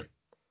praying.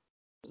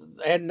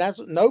 And that's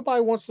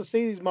nobody wants to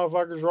see these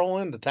motherfuckers roll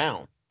into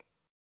town.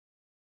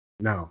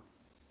 No.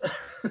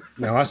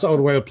 No, I saw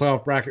the way the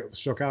playoff bracket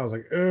shook out. I was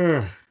like,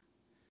 ugh.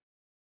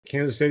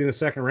 Kansas City in the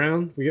second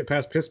round. We get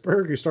past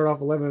Pittsburgh. You start off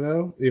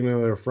 11-0, even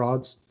though they're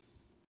frauds.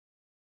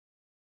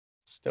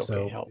 Still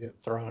can't help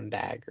throwing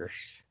daggers.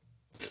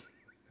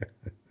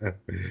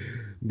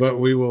 But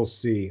we will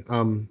see.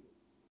 You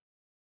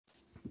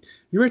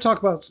ready to talk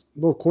about a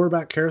little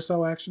quarterback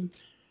carousel action?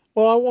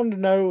 Well, I wanted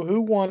to know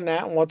who won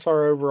that and what's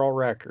our overall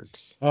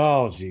records.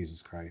 Oh,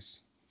 Jesus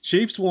Christ.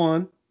 Chiefs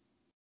won.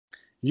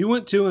 You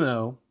went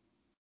 2-0.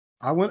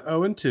 I went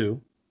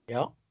 0-2.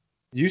 Yeah.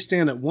 You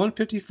stand at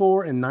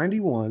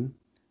 154-91.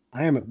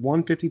 I am at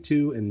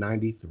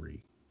 152-93.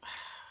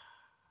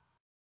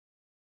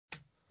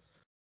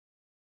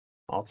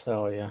 I'll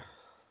tell you.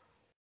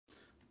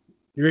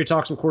 You ready to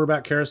talk some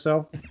quarterback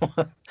carousel?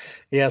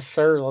 Yes,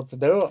 sir. Let's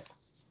do it.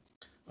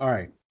 All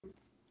right.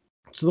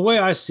 So the way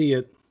I see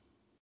it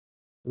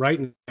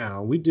right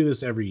now, we do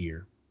this every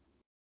year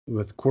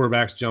with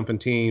quarterbacks jumping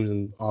teams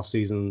and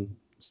off-season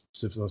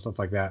stuff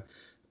like that.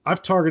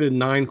 I've targeted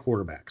 9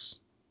 quarterbacks,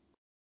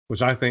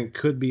 which I think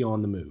could be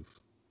on the move.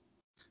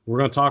 We're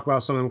going to talk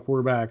about some of them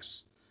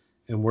quarterbacks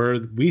and where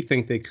we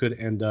think they could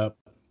end up.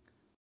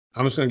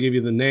 I'm just going to give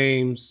you the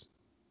names.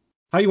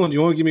 How you want? Do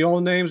you want to give me all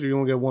the names, or you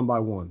want to go one by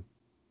one?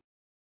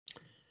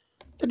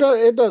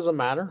 It doesn't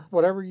matter.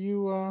 Whatever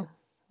you want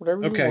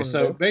Okay,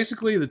 so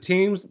basically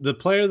the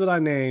player that I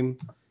name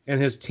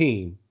and his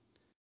team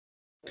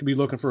could be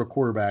looking for a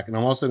quarterback, and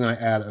I'm also going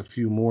to add a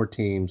few more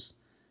teams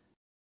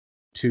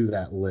to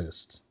that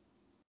list.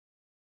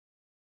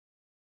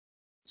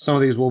 Some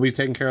of these will be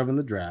taken care of in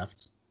the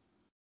draft.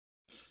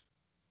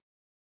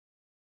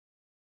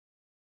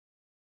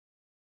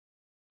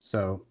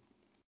 So,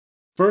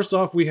 first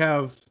off, we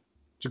have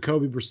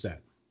Jacoby Brissett.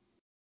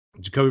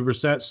 Jacoby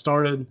Brissett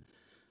started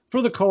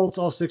for the Colts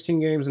all 16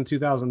 games in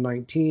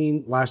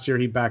 2019. Last year,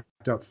 he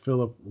backed up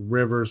Phillip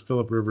Rivers.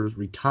 Phillip Rivers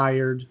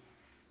retired.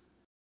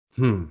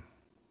 A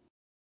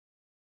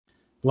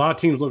lot of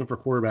teams looking for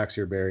quarterbacks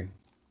here, Barry.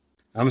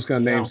 I'm just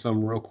going to name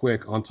some real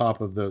quick on top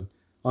of the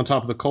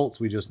Colts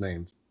we just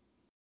named.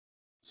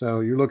 So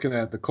you're looking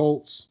at the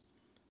Colts,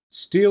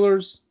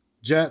 Steelers,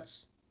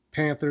 Jets,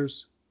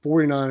 Panthers,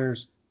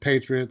 49ers,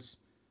 Patriots.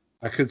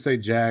 I could say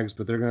Jags,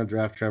 but they're going to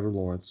draft Trevor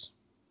Lawrence.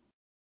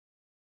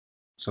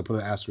 So put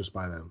an asterisk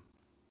by them.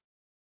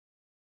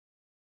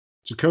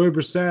 Jacoby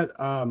Brissett,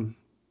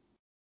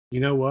 you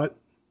know what?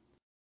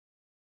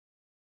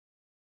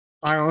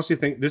 I honestly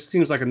think this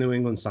seems like a New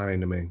England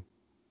signing to me.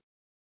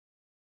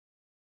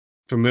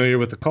 Familiar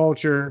with the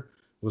culture,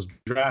 was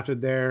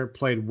drafted there,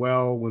 played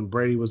well when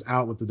Brady was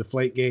out with the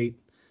Deflategate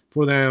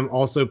for them,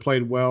 also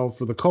played well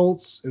for the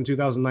Colts in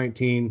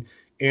 2019,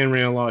 and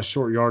ran a lot of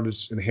short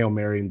yardage and Hail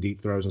Mary and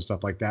deep throws and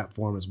stuff like that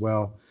for him as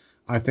well.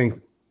 I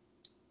think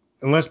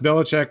unless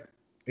Belichick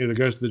either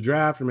goes to the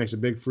draft or makes a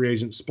big free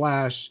agent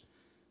splash,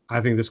 I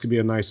think this could be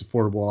a nice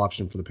affordable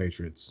option for the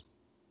Patriots.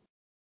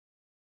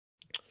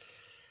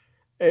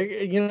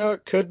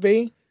 It could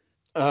be.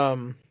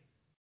 Um,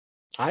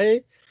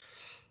 I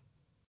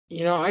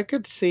I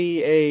could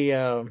see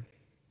a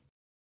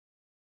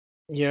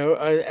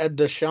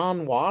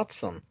Deshaun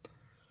Watson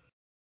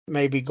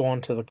maybe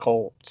going to the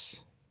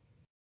Colts,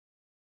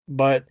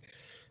 but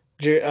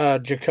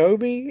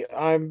Jacoby,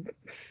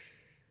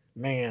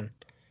 man,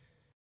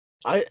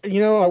 I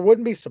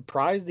wouldn't be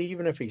surprised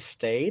even if he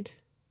stayed.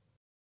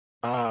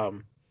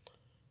 Um,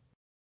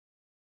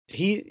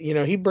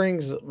 he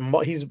brings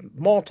he's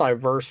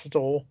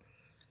multi-versatile.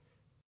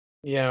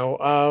 You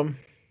know,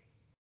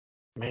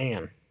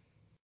 man,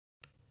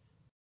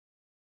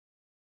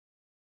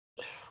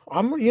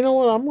 you know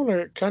what, I'm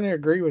gonna kind of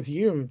agree with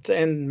you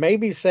and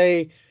maybe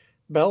say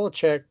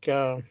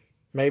Belichick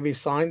maybe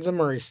signs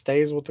him or he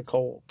stays with the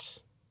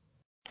Colts.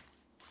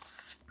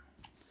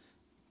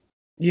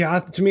 Yeah,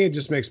 to me, it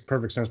just makes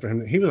perfect sense for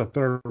him. He was a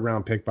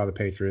third-round pick by the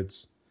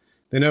Patriots.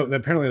 They know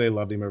that apparently they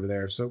loved him over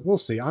there, so we'll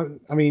see. I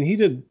mean, he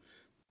did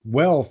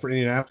well for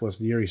Indianapolis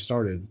the year he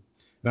started,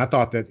 and I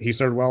thought that he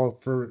started well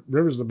for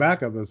Rivers the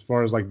backup as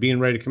far as like being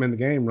ready to come in the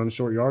game, run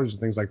short yardage and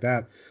things like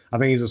that. I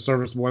think he's a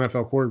serviceable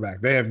NFL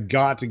quarterback. They have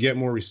got to get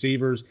more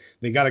receivers.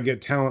 They got to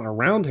get talent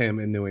around him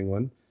in New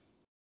England.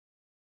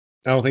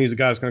 I don't think he's a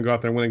guy that's going to go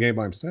out there and win a game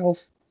by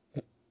himself,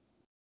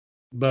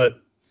 but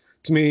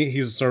to me,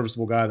 he's a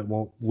serviceable guy that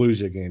won't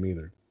lose you a game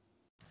either.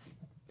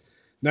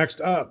 Next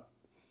up,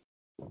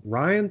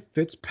 Ryan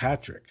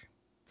Fitzpatrick.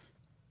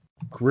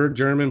 Career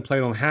journeyman,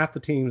 played on half the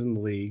teams in the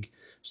league.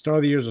 Start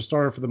of the year as a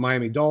starter for the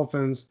Miami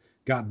Dolphins.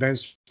 Got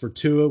benched for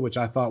Tua, which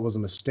I thought was a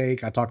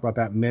mistake. I talked about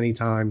that many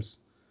times.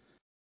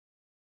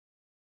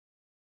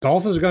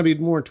 Dolphins are going to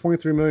be more than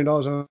 $23 million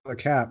on the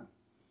cap.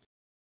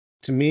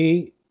 To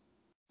me,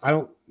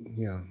 I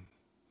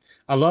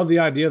love the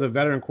idea of the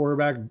veteran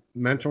quarterback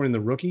mentoring the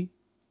rookie.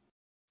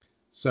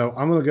 So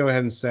I'm going to go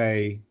ahead and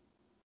say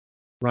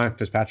Ryan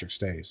Fitzpatrick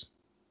stays.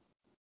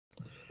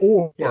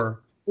 Or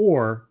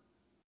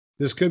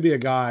this could be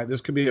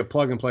a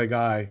plug-and-play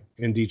guy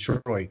in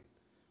Detroit,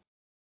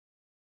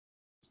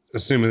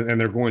 assuming, and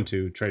they're going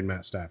to trade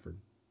Matt Stafford.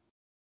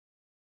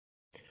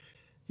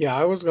 Yeah,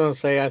 I was going to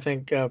say I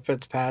think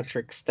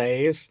Fitzpatrick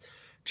stays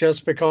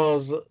just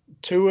because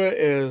Tua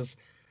is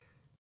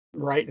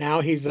right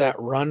now he's that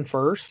run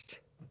first.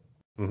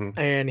 Mm-hmm.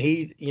 And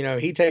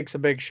he takes a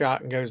big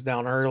shot and goes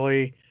down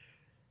early.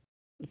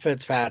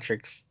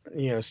 Fitzpatrick,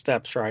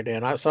 steps right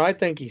in. So I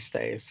think he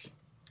stays.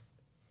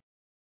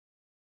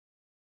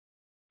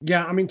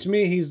 Yeah, I mean, to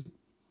me, he's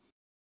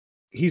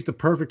the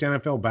perfect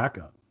NFL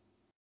backup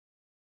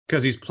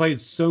because he's played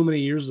so many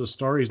years as a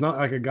starter. He's not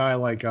like a guy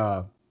like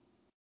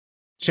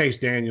Chase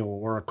Daniel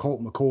or a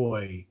Colt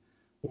McCoy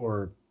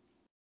or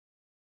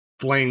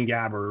Blaine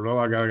Gabbert or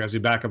other guys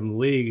who back up in the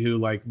league who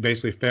like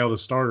basically failed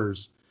as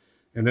starters.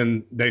 And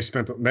then they've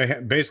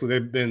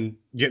been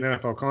getting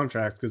NFL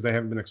contracts because they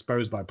haven't been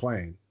exposed by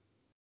playing.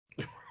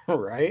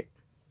 Right.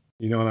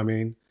 You know what I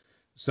mean?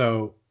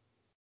 So,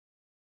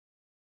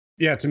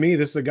 yeah, to me,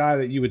 this is a guy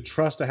that you would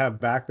trust to have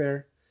back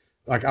there.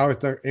 Like, I always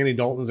think Andy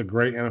Dalton's a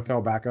great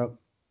NFL backup,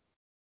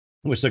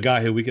 which is a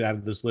guy who we could add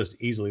to this list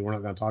easily. We're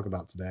not going to talk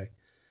about today.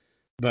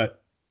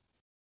 But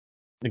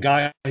the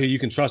guy who you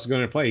can trust to go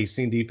in and play, he's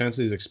seen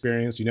defenses, he's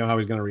experienced, you know how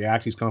he's going to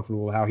react, he's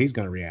comfortable with how he's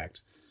going to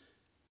react.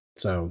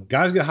 So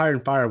guys get hired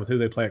and fired with who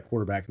they play at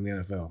quarterback in the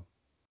NFL.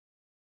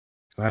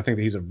 And I think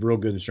that he's a real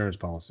good insurance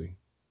policy.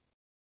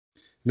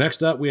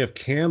 Next up, we have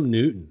Cam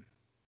Newton.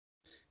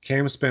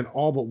 Cam spent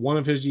all but one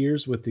of his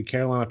years with the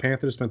Carolina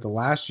Panthers, spent the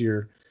last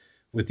year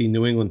with the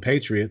New England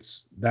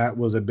Patriots. That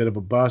was a bit of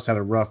a bust, had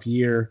a rough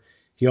year.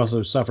 He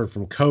also suffered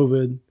from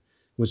COVID,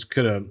 which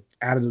could have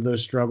added to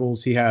those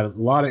struggles. He had a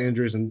lot of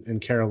injuries in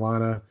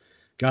Carolina.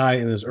 Guy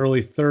in his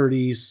early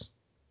 30s.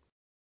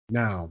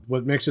 Now,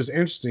 what makes this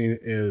interesting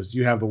is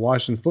you have the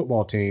Washington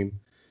football team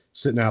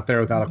sitting out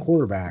there without a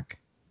quarterback.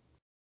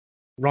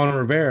 Ron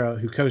Rivera,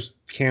 who coached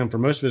Cam for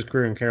most of his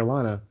career in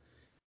Carolina,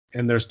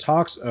 and there's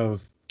talks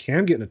of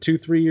Cam getting a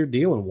 2-3 year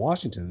deal in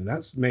Washington, and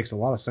that makes a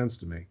lot of sense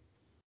to me.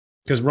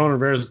 Because Ron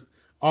Rivera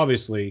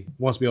obviously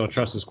wants to be able to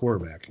trust his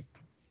quarterback.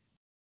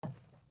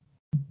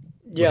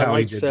 Yeah,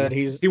 like you said,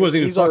 he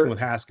wasn't even fucking with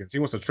Haskins. He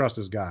wants to trust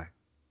his guy.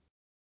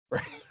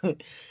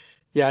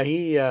 Yeah,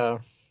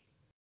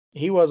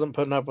 he wasn't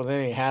putting up with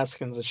any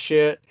Haskins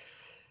shit.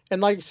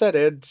 And like you said,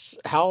 it's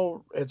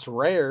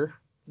rare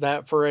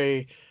that for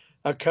a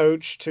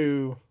coach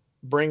to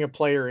bring a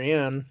player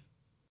in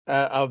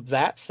of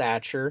that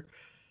stature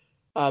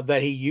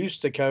that he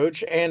used to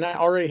coach and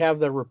already have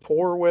the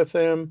rapport with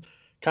him,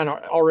 kind of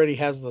already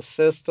has the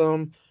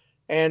system,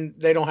 and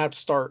they don't have to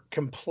start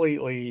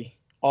completely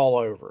all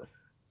over.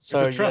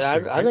 So yeah,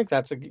 I think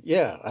that's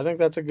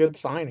a good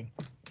signing.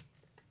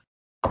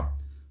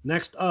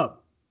 Next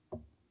up,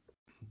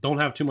 don't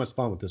have too much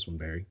fun with this one,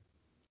 Barry.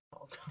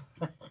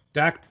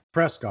 Dak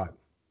Prescott.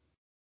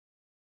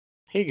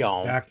 He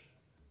gone. Dak,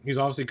 he's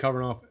obviously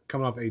coming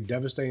off a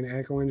devastating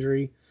ankle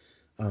injury.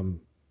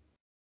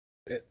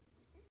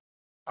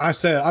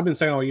 I've been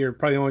saying all year,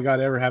 probably the only guy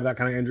to ever have that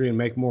kind of injury and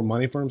make more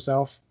money for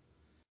himself.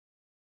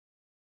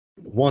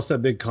 Wants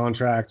that big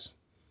contract.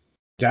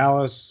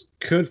 Dallas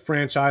could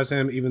franchise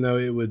him, even though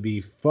it would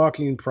be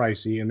fucking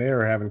pricey, and they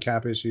are having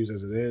cap issues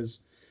as it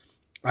is.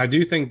 I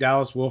do think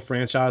Dallas will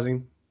franchise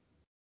him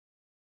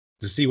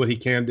to see what he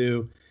can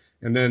do,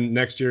 and then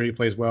next year he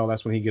plays well.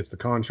 That's when he gets the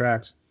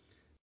contract.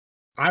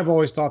 I've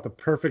always thought the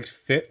perfect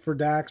fit for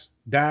Dak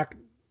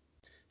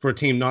for a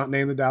team not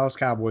named the Dallas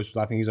Cowboys, which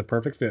I think he's a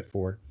perfect fit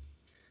for.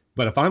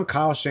 But if I'm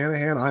Kyle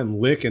Shanahan, I'm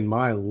licking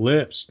my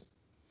lips.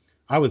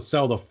 I would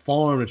sell the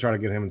farm to try to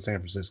get him in San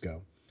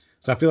Francisco.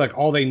 So I feel like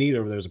all they need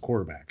over there is a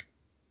quarterback.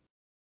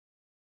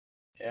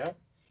 Yeah.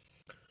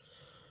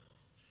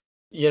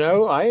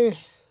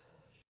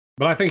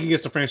 But I think he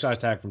gets the franchise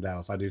tag from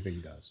Dallas. I do think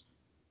he does.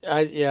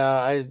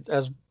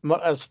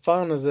 As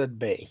fun as it'd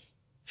be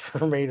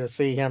for me to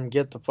see him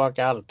get the fuck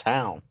out of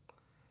town.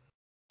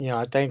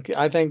 I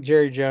think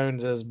Jerry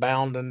Jones is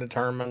bound and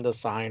determined to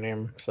sign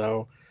him,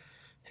 so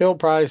he'll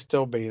probably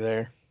still be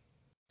there.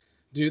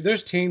 Dude,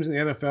 there's teams in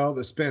the NFL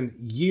that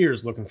spend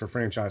years looking for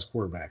franchise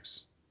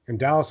quarterbacks, and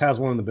Dallas has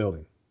one in the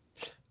building.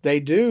 They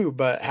do,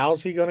 but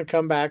how's he going to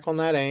come back on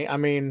that? I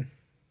mean,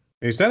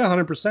 he said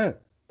 100%.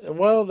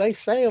 Well, they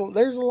say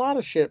there's a lot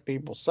of shit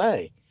people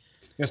say.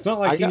 It's not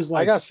like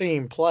I got to see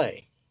him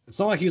play. It's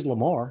not like he's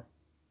Lamar.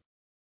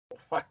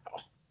 Wow,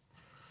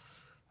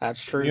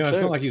 that's true. Too.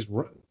 It's not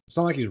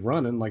like he's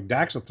running. Like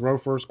Dak's a throw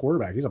first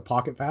quarterback. He's a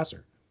pocket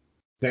passer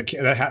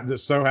that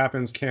so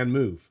happens can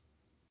move.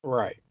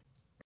 Right.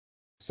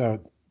 So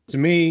to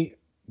me,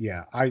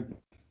 yeah, I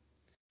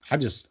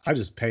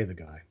just pay the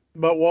guy.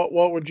 But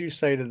what would you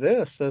say to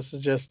this? This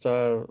is just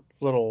a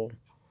little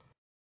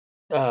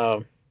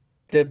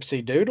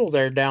dipsy doodle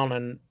there down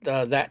in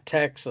that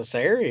Texas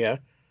area.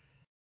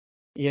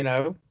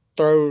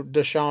 Throw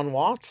Deshaun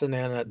Watson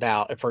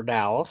in for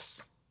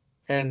Dallas,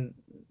 and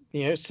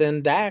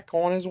send Dak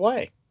on his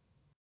way.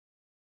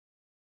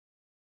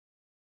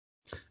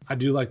 I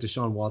do like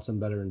Deshaun Watson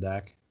better than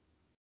Dak.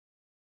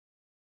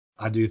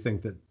 I do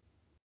think that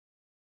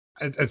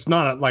it's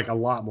not like a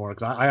lot more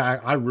because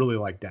I really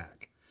like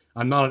Dak.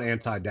 I'm not an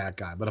anti-Dak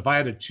guy, but if I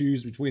had to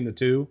choose between the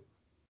two,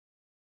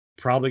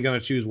 probably going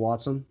to choose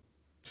Watson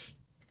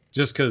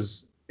just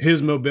because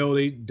his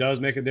mobility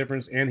does make a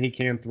difference and he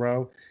can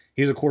throw.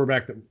 He's a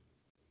quarterback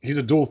he's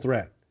a dual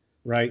threat,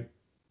 right?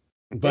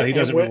 But he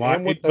doesn't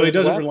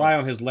rely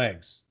on his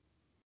legs.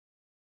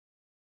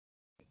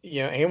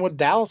 And with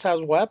Dallas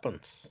has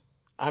weapons.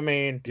 I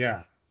mean,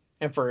 yeah.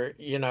 And for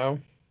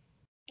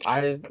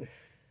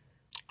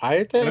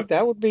I think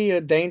that would be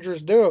a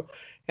dangerous duo,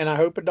 and I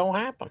hope it don't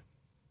happen.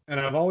 And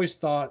I've always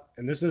thought,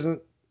 and this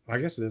isn't, I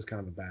guess it is kind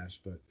of a bash,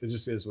 but it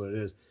just is what it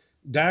is.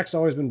 Dak's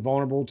always been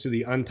vulnerable to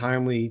the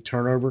untimely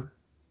turnover.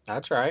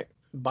 That's right.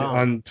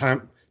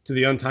 To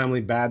the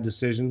untimely bad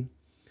decision.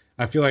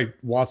 I feel like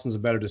Watson's a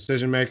better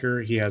decision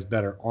maker. He has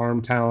better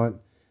arm talent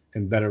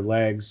and better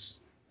legs.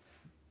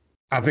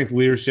 I think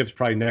leadership's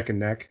probably neck and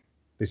neck.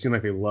 They seem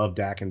like they love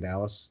Dak in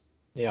Dallas.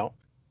 Yeah.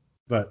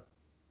 But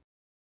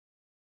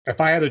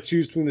if I had to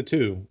choose between the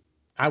two,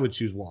 I would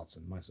choose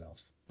Watson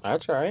myself.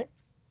 That's right.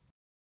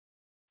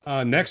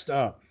 Next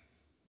up,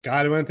 guy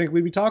I didn't think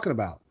we'd be talking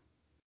about,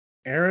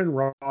 Aaron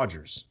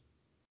Rodgers.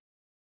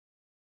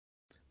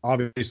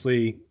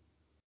 Obviously,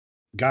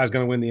 guy's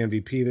going to win the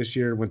MVP this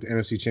year. Went to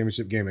NFC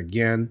Championship game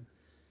again.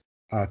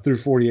 Threw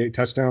 48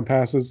 touchdown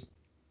passes.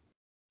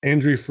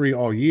 Injury-free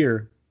all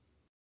year.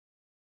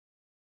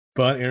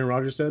 But Aaron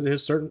Rodgers said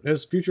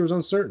his future was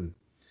uncertain.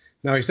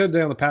 Now, he said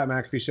today on the Pat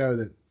McAfee show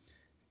that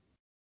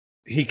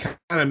he kind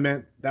of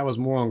meant that was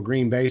more on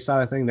Green Bay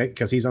side of thing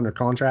because he's under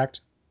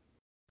contract.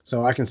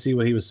 So I can see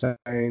what he was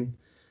saying.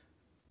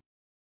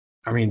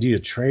 I mean, do you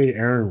trade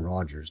Aaron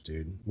Rodgers,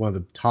 dude? One of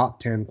the top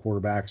 10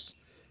 quarterbacks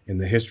in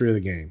the history of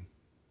the game.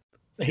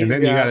 And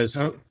then you got his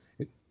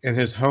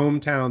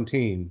hometown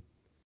team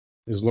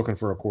is looking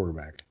for a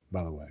quarterback,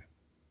 by the way.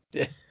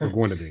 Yeah. They're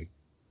going to be.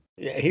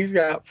 Yeah, he's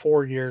got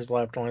 4 years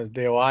left on his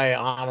deal. I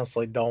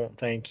honestly don't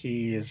think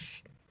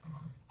he's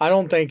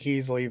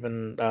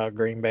leaving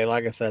Green Bay.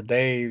 Like I said,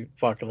 they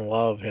fucking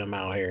love him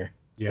out here.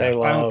 Yeah, I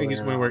don't think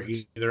he's going anywhere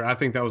either. I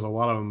think that was a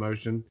lot of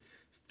emotion.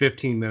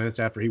 15 minutes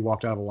after he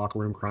walked out of the locker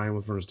room crying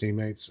with his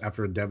teammates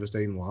after a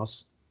devastating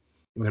loss.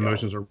 When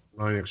emotions are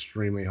running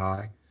extremely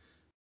high.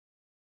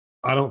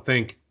 I don't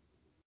think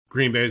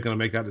Green Bay is going to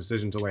make that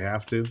decision until they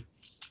have to.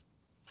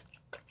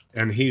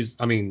 And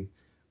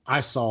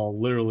I saw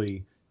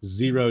literally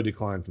zero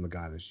decline from the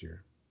guy this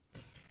year.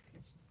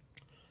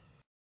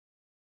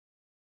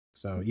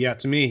 So, yeah,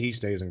 to me, he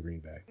stays in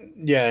Green Bay.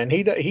 Yeah, and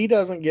he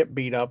doesn't get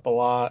beat up a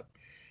lot.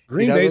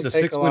 Green Bay's a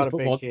 6-win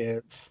football.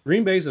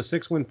 Green Bay's a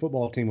 6-win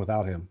football team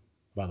without him,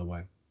 by the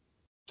way.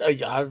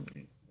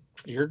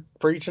 You're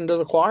preaching to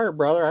the choir,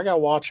 brother. I got to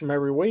watch him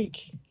every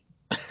week.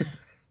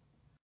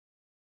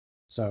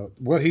 So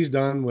what he's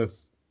done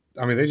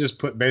they just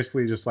put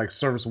basically just like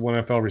serviceable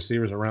NFL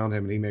receivers around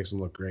him, and he makes them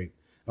look great.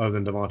 Other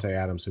than Davante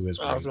Adams, who is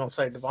great. I was going to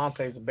say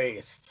Davante's the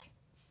beast.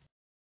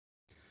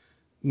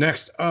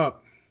 Next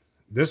up,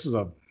 this is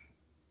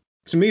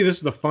To me, this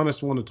is the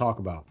funnest one to talk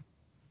about.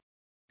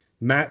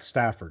 Matt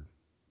Stafford.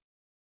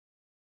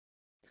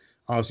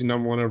 Obviously,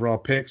 number 1 overall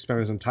pick, spent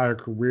his entire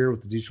career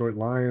with the Detroit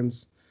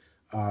Lions.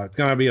 It's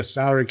going to be a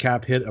salary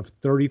cap hit of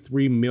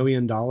 $33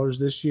 million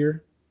this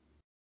year.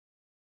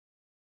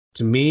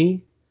 To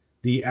me,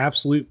 the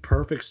absolute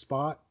perfect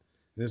spot,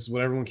 this is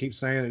what everyone keeps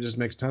saying, it just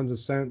makes tons of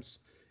sense,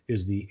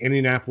 is the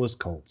Indianapolis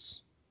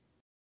Colts.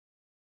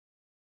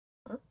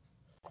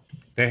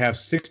 They have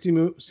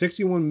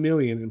 $61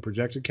 million in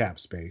projected cap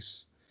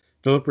space.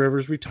 Phillip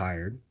Rivers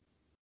retired.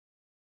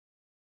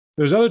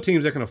 There's other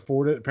teams that can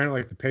afford it.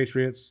 Apparently, like the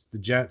Patriots, the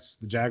Jets,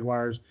 the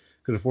Jaguars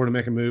could afford to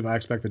make a move. I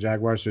expect the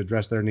Jaguars to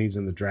address their needs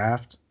in the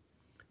draft.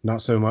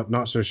 Not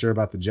so sure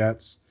about the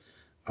Jets.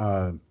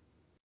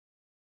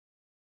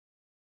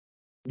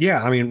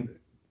 Yeah, I mean,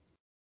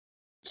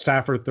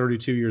 Stafford,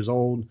 32 years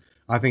old.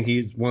 I think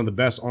he's one of the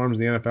best arms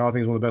in the NFL. I think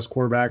he's one of the best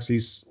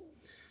quarterbacks.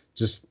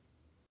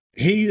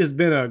 He has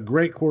been a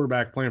great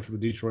quarterback playing for the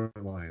Detroit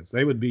Lions.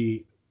 They would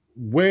be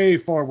way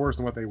far worse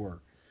than what they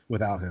were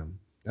without him.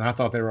 And I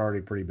thought they were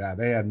already pretty bad.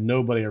 They had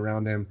nobody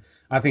around him.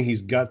 I think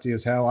he's gutsy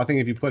as hell. I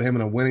think if you put him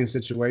in a winning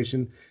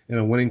situation, in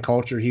a winning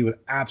culture, he would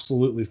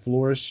absolutely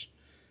flourish.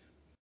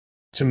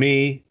 To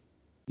me,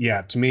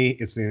 it's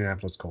the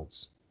Indianapolis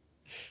Colts.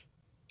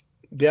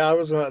 Yeah,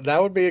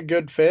 that would be a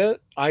good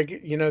fit.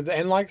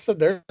 And like I said,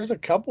 there's a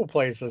couple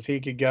places he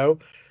could go.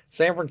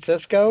 San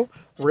Francisco,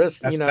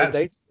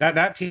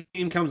 that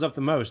team comes up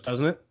the most,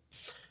 doesn't it?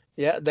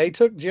 Yeah, they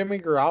took Jimmy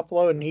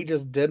Garoppolo and he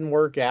just didn't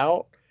work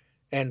out.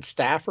 And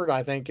Stafford,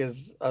 I think,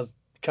 is a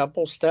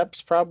couple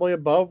steps probably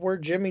above where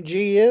Jimmy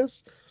G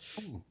is.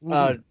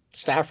 Mm-hmm.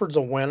 Stafford's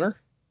a winner.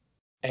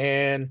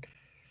 And,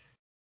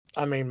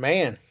 I mean,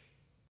 man,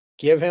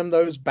 give him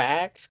those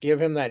backs,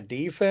 give him that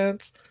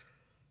defense.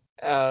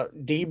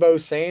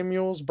 Deebo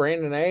Samuels,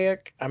 Brandon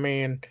Ayuk. I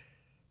mean,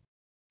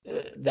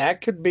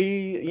 that could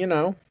be,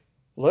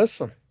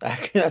 listen,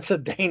 that's a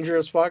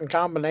dangerous fucking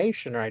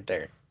combination right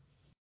there.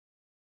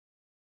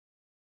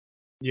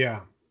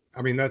 Yeah.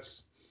 I mean,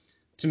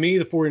 to me,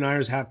 the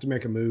 49ers have to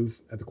make a move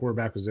at the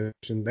quarterback position.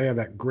 They have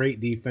that great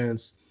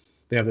defense.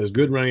 They have those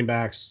good running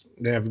backs.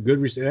 They have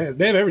good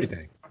they have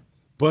everything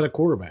but a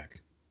quarterback.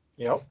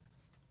 Yep.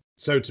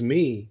 So to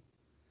me,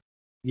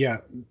 yeah,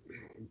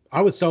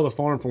 I would sell the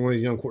farm for one of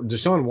these young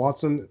Deshaun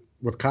Watson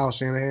with Kyle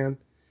Shanahan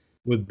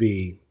would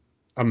be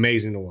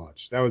amazing to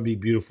watch. That would be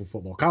beautiful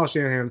football. Kyle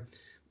Shanahan,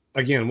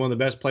 again, one of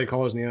the best play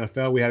callers in the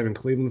NFL. We had him in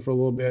Cleveland for a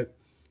little bit.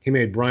 He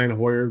made Brian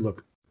Hoyer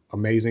look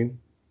amazing,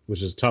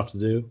 which is tough to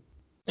do.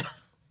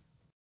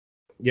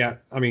 Yeah,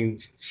 I mean,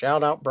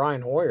 shout out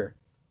Brian Hoyer.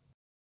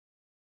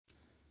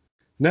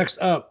 Next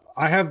up,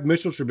 I have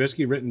Mitchell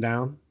Trubisky written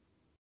down,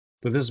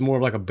 but this is more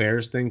of like a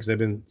Bears thing because they've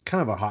been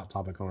kind of a hot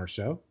topic on our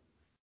show.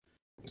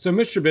 So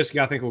Mitch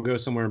Trubisky, I think, will go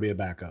somewhere and be a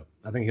backup.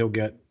 I think he'll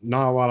get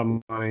not a lot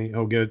of money.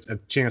 He'll get a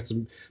chance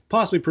to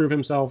possibly prove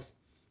himself,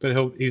 but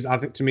I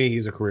think to me,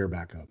 he's a career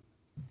backup.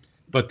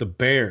 But the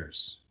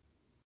Bears,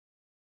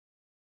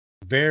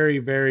 very,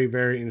 very,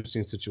 very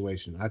interesting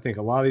situation. I think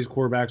a lot of these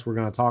quarterbacks we're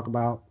going to talk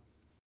about,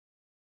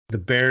 the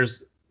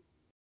Bears,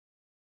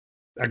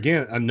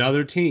 again,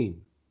 another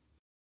team,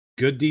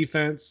 good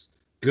defense,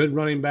 good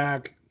running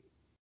back.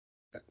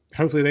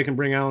 Hopefully they can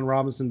bring Allen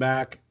Robinson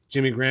back.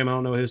 Jimmy Graham, I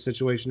don't know what his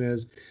situation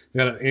is.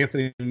 They got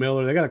Anthony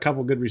Miller. They got a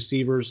couple good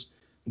receivers.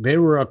 They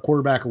were a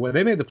quarterback away.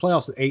 They made the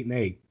playoffs at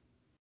 8-8.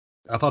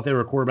 I thought they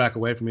were a quarterback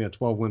away from being a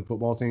 12-win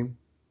football team.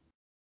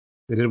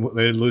 They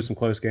did lose some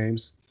close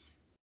games.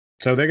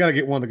 So they got to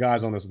get one of the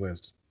guys on this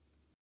list.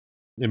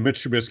 And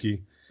Mitch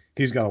Trubisky,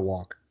 he's got to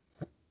walk.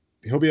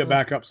 He'll be a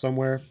backup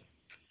somewhere.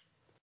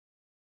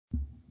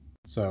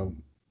 So,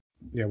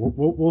 yeah,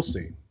 we'll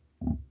see.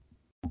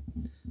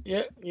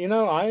 Yeah,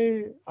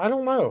 I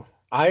don't know.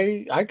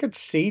 I could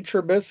see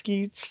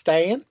Trubisky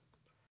staying.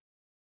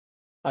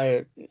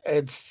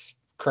 It's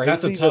crazy.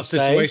 That's a tough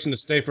situation to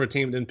stay for a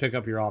team that didn't pick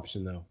up your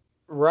option, though.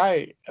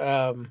 Right.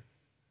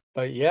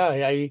 But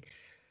yeah, it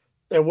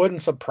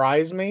wouldn't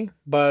surprise me.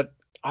 But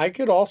I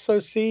could also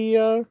see,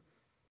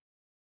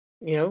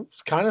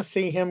 kind of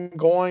see him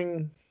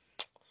going.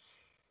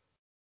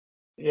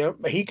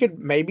 He could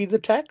maybe the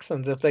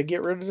Texans if they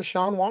get rid of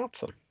Deshaun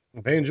Watson.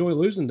 They enjoy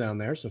losing down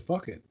there, so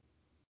fuck it.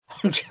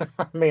 I'm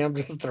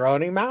just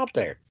throwing him out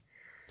there.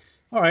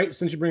 All right,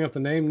 since you bring up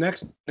the name,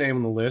 next name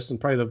on the list, and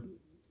probably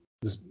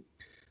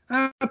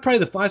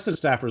I said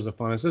Stafford is the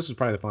funnest. This is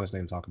probably the funnest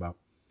name to talk about.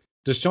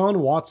 Deshaun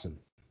Watson.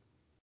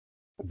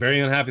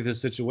 Very unhappy with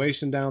his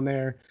situation down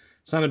there.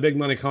 Signed a big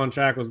money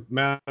contract. Was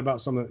mad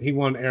about something. He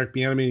wanted Eric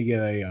Bieniemy to get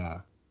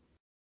a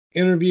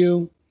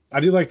interview.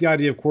 I do like the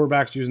idea of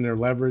quarterbacks using their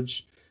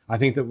leverage. I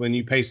think that when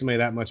you pay somebody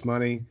that much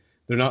money,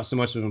 they're not so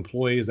much of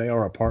employees; they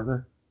are a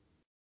partner.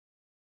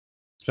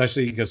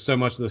 Especially because so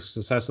much of the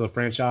success of the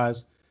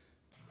franchise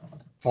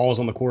falls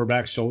on the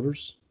quarterback's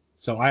shoulders.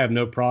 So I have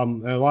no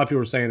problem. And a lot of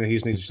people are saying that he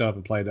just needs to shut up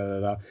and play.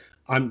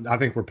 I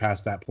think we're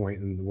past that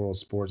point in the world of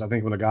sports. I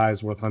think when a guy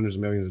is worth hundreds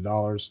of millions of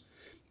dollars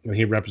and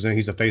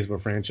he's the face of a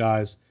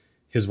franchise,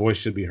 his voice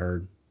should be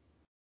heard.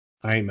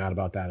 I ain't mad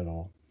about that at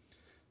all.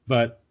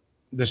 But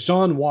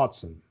Deshaun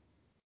Watson.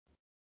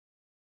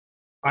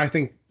 I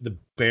think the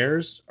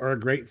Bears are a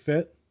great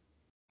fit.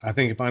 I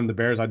think if I'm the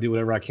Bears, I do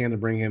whatever I can to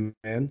bring him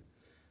in.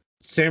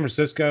 San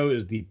Francisco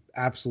is the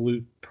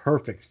absolute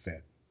perfect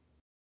fit.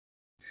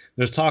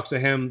 There's talks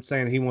of him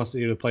saying he wants to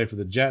either play for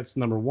the Jets,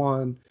 number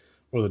 1,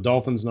 or the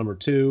Dolphins, number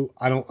 2.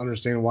 I don't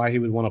understand why he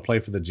would want to play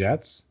for the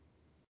Jets.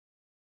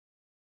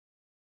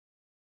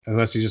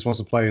 Unless he just wants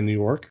to play in New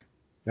York.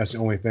 That's the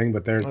only thing,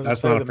 but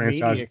that's not a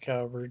franchise. Media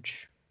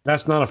coverage.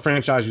 That's not a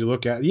franchise you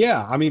look at.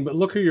 Yeah, I mean, but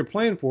look who you're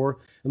playing for,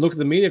 and look at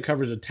the media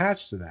coverage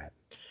attached to that.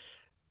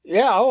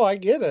 Yeah, I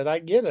get it.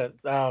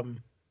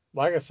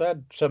 Like I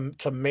said,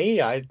 to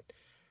me, I'd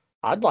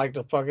like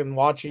to fucking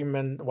watch him,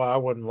 and well, I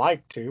wouldn't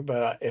like to,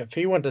 but if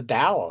he went to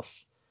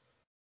Dallas,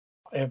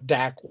 if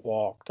Dak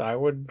walked, I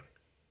would.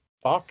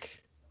 Fuck,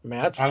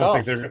 man, that's I tough.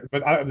 don't think they're.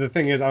 But the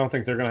thing is, I don't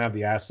think they're going to have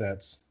the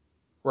assets.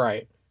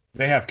 Right.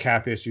 They have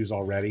cap issues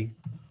already.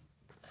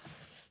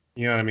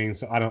 You know what I mean?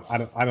 So I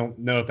don't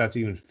know if that's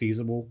even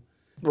feasible.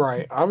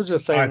 Right. I was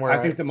just saying I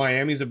think that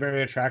Miami's a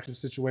very attractive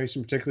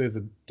situation, particularly if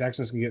the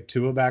Texans can get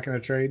Tua back in a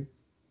trade.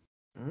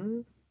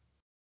 Mm,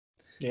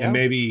 yeah. And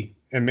maybe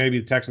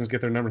the Texans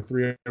get their number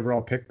 3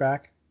 overall pick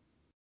back.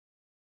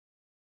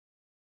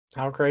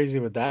 How crazy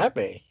would that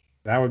be?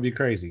 That would be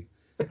crazy.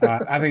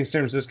 I think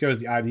San Francisco is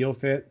the ideal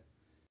fit.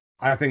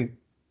 I think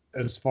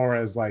as far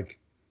as like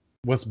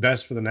what's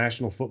best for the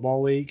National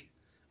Football League,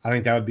 I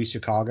think that would be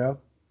Chicago.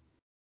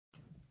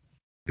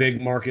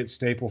 Big market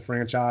staple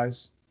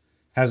franchise.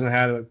 Hasn't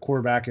had a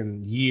quarterback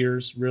in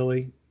years,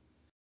 really.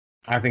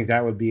 I think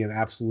that would be an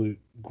absolute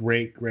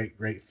great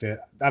fit.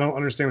 I don't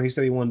understand when he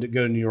said he wanted to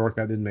go to New York.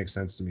 That didn't make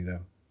sense to me,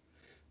 though.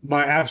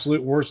 My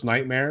absolute worst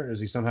nightmare is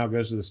he somehow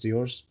goes to the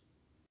Steelers.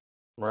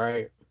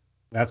 Right.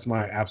 That's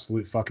my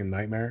absolute fucking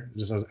nightmare,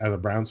 just as a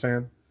Browns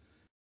fan.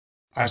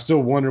 I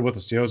still wonder what the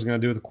Steelers are going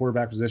to do with the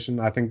quarterback position.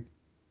 I think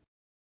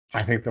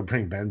they'll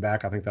bring Ben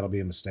back. I think that'll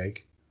be a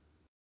mistake.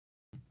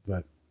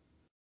 But,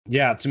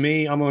 yeah, to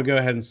me, I'm going to go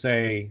ahead and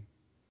say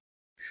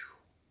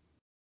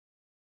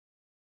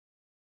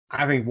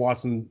I think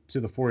Watson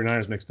to the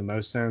 49ers makes the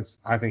most sense.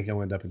 I think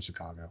he'll end up in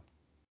Chicago.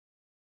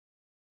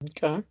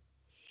 Okay.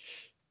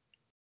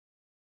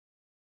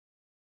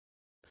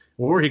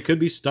 Or he could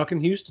be stuck in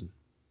Houston.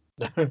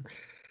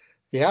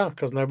 Yeah,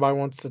 because nobody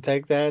wants to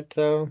take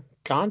that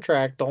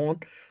contract on.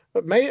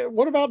 But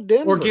what about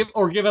Denver?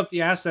 Or give up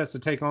the assets to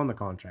take on the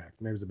contract.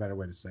 Maybe it's a better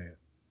way to say it.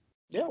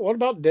 Yeah, what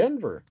about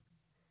Denver?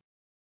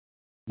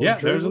 Yeah,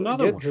 there's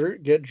another one.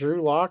 Get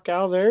Drew Lock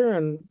out there,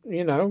 and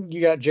you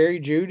got Jerry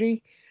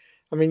Jeudy.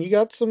 I mean, you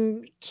got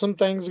some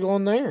things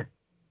going there.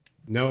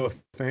 Noah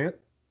Fant.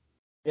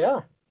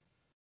 Yeah.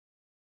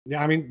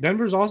 Yeah, I mean,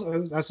 Denver's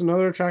also that's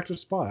another attractive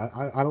spot.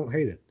 I don't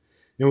hate it.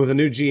 With a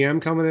new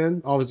GM coming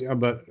in, obviously,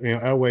 but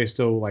Elway's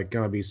still like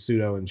gonna be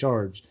pseudo in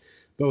charge.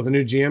 But with a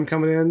new GM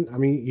coming in, I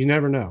mean, you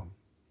never know.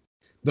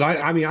 But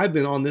I mean, I've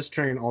been on this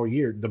train all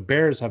year. The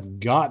Bears have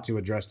got to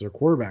address their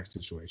quarterback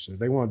situation if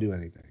they want to do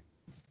anything.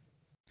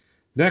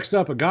 Next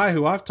up, a guy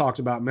who I've talked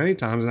about many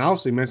times and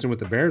obviously mentioned with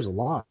the Bears a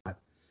lot,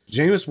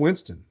 Jameis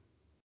Winston.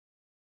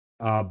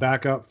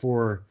 Backup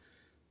for,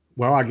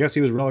 well, I guess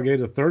he was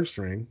relegated to third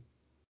string.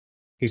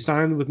 He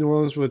signed with New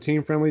Orleans for a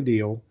team-friendly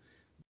deal.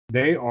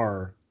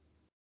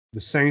 The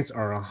Saints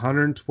are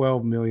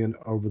 $112 million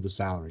over the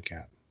salary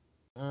cap.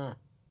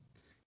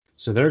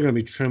 So they're going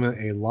to be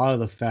trimming a lot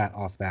of the fat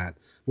off that,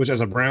 which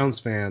as a Browns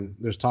fan,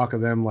 there's talk of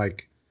them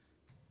like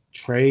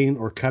trading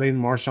or cutting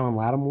Marshawn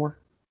Lattimore.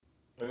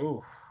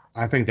 Ooh.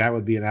 I think that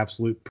would be an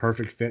absolute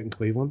perfect fit in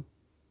Cleveland.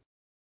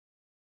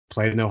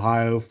 Played in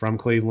Ohio, from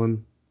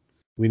Cleveland.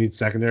 We need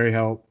secondary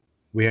help.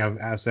 We have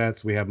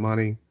assets. We have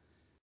money.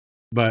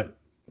 But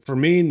for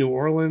me, New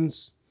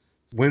Orleans,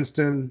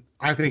 Winston,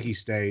 I think he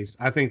stays.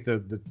 I think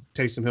the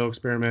Taysom Hill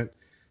experiment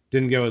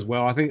didn't go as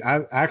well. I think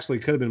I actually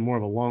could have been more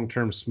of a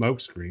long-term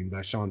smokescreen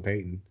by Sean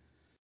Payton.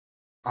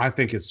 I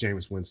think it's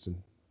Jameis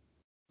Winston.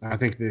 I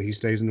think that he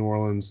stays in New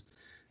Orleans,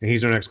 and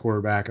he's our next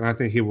quarterback, and I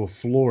think he will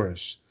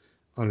flourish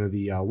under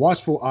the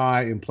watchful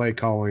eye and play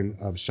calling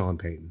of Sean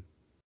Payton.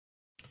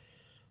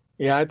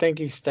 Yeah, I think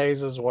he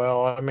stays as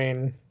well. I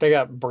mean, they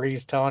got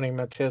Breeze telling him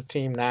it's his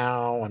team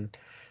now, and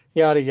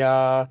yada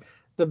yada.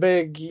 The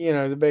big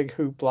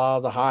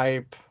hoopla, the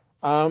hype.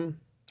 And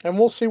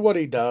we'll see what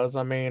he does.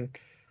 I mean,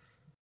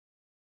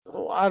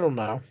 I don't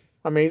know.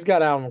 I mean, he's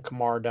got Alvin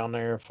Kamara down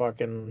there,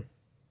 fucking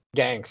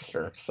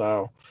gangster.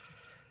 So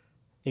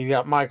he's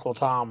got Michael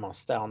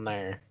Thomas down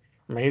there.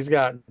 I mean, he's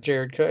got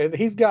Jared Cook.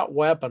 He's got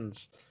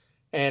weapons.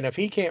 And if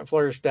he can't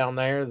flourish down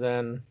there,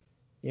 then,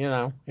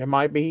 it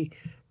might be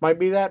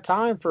that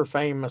time for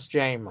famous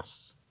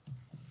Jameis.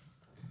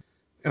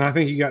 And I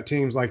think you got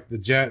teams like the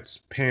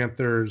Jets,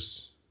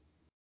 Panthers,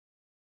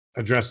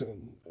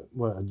 addressing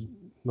what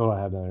I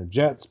have down there.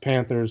 Jets,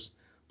 Panthers,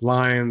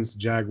 Lions,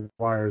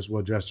 Jaguars will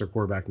address their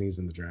quarterback needs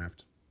in the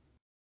draft.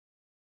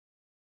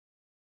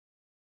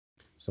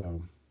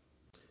 So,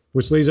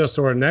 which leads us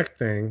to our next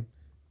thing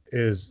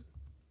is,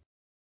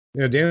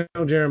 Daniel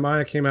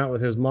Jeremiah came out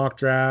with his mock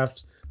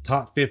draft,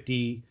 top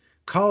 50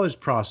 college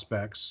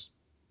prospects.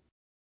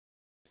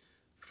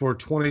 for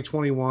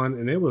 2021,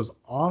 and it was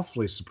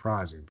awfully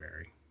surprising,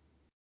 Barry.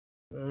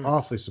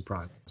 Awfully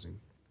surprising.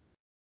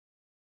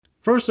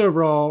 First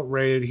overall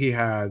rated he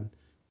had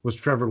was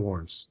Trevor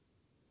Lawrence.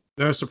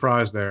 No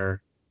surprise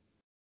there.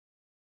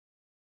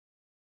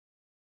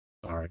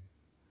 Sorry.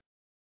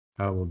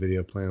 Had a little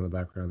video playing in the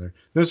background there.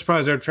 No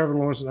surprise there. Trevor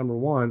Lawrence at number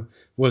 1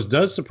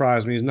 does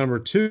surprise me. He's number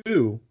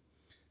 2.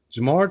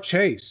 Jamar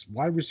Chase,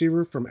 wide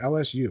receiver from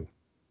LSU.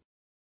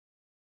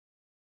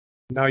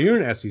 Now you're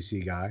an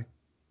SEC guy.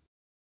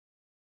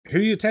 Who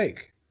do you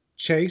take,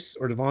 Chase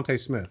or Devontae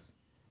Smith?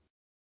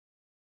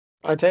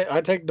 I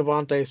take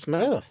Devontae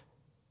Smith.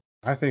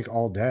 I think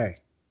all day.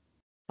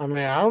 I mean,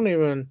 I don't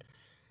even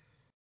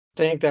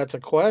think that's a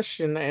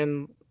question.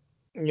 And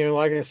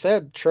like I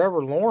said,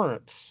 Trevor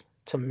Lawrence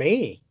to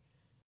me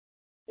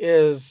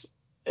is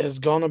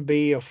gonna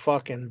be a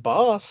fucking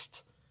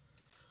bust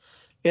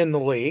in the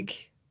league.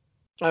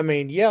 I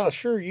mean, yeah,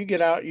 sure, you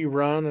get out, you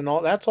run, and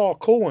all that's all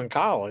cool in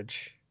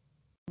college.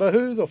 But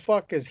who the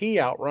fuck is he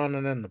out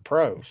running in the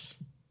pros?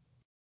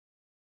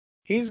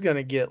 He's going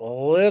to get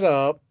lit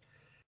up.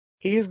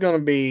 He's going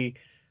to be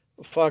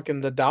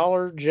fucking the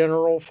Dollar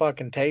General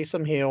fucking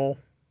Taysom Hill.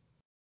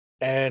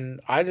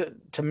 And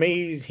to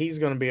me, he's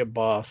going to be a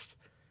bust.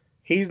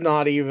 He's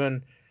not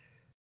even,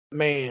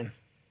 man.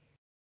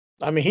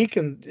 I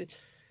mean,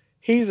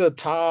 he's a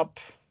top,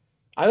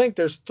 I think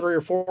there's 3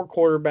 or 4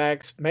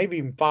 quarterbacks, maybe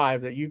even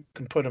 5 that you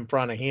can put in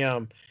front of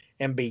him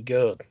and be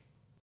good.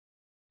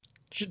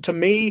 To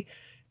me,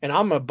 and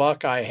I'm a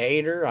Buckeye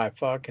hater, I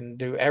fucking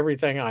do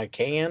everything I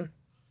can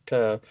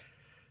to,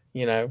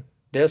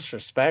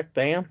 disrespect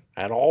them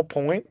at all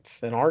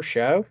points in our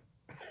show.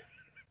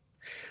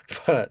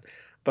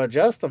 But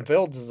Justin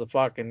Fields is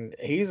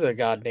he's a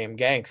goddamn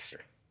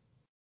gangster.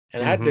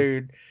 And that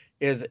dude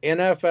is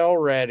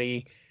NFL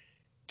ready.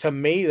 To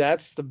me,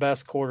 that's the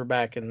best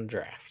quarterback in the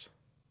draft.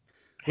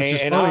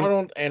 And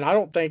I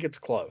don't think it's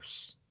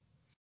close.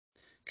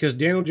 Because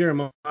Daniel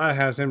Jeremiah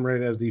has him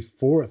rated as the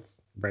 4th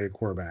rated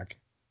quarterback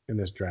in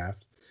this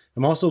draft.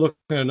 I'm also looking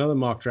at another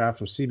mock draft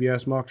from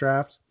CBS Mock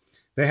Draft.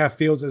 They have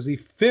Fields as the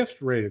 5th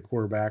rated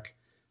quarterback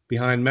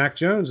behind Mac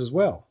Jones as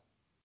well.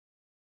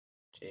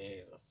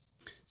 Jesus.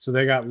 So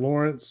they got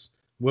Lawrence,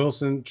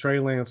 Wilson, Trey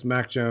Lance,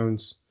 Mac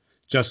Jones,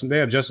 Justin. They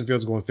have Justin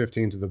Fields going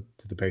 15 to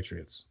the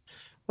Patriots.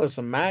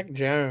 Listen, Mac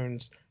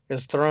Jones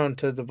is thrown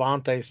to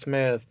Devontae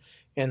Smith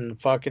in the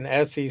fucking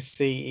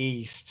SEC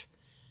East.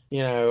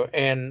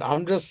 And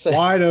I'm just saying.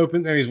 Wide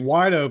open, and he's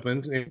wide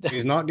open.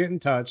 He's not getting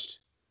touched.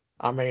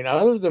 I mean,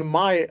 other than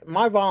my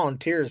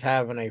Volunteers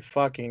having a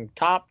fucking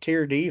top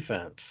tier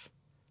defense.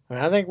 I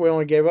mean, I think we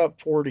only gave up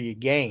 40 a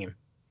game.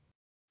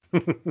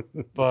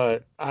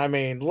 But, I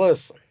mean,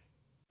 listen,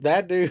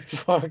 that dude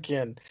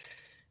fucking,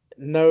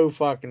 no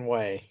fucking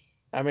way.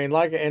 I mean,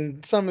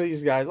 and some of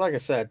these guys, like I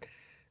said,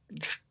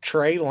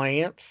 Trey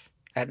Lance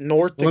at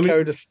North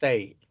Dakota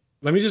State.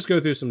 Let me just go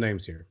through some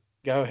names here.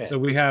 Go ahead. So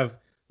we have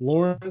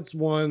Lawrence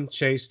 1,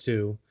 Chase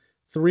 2,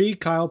 3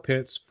 Kyle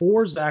Pitts,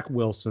 4 Zach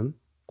Wilson,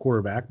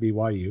 quarterback,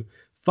 BYU,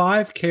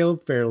 5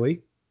 Caleb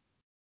Fairley,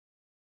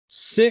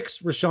 6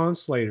 Rashawn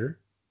Slater,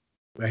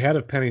 ahead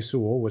of Penny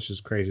Sewell, which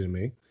is crazy to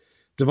me,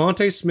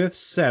 Devontae Smith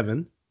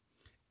 7,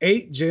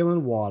 8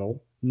 Jalen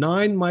Waddle,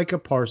 9 Micah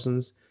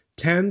Parsons,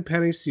 10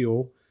 Penny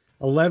Sewell,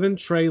 11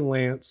 Trey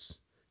Lance,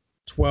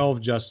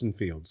 12 Justin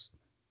Fields.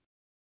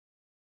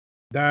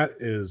 That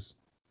is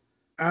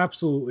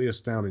absolutely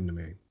astounding to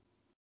me.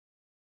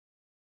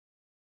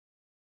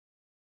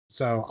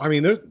 So, I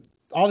mean,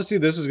 obviously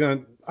this is going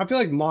to, I feel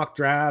like mock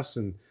drafts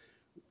and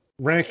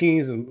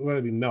rankings, and whether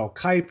it be Mel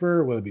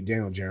Kiper, whether it be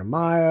Daniel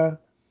Jeremiah,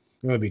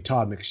 whether it be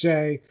Todd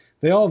McShay,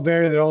 they all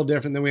vary. They're all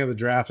different. Then we have the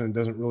draft, and it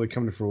doesn't really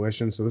come to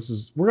fruition. So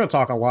we're going to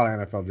talk a lot of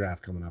NFL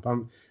draft coming up.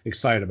 I'm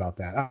excited about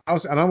that.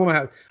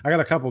 I got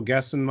a couple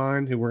guests in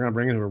mind who we're going to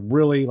bring in who are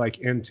really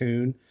in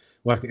tune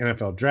with the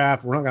NFL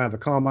draft. We're not going to have the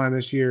combine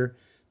this year,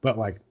 but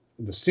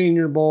the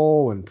Senior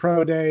Bowl and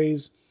pro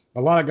days,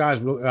 a lot of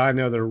guys I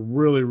know that are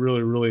really,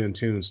 really, really in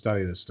tune and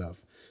study this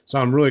stuff. So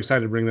I'm really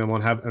excited to bring them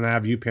on and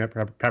have you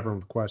pepper them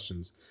with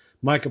questions.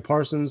 Micah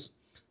Parsons,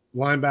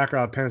 linebacker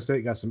out of Penn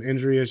State, got some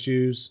injury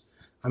issues.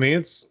 I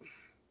mean,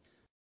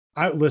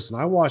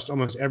 I watched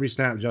almost every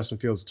snap Justin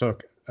Fields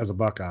took as a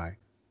Buckeye.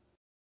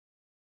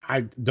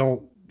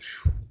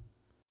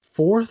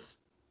 4th?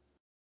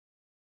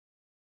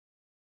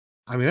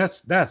 I mean,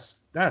 that's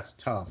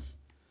tough.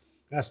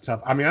 That's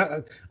tough. I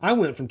mean, I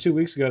went from 2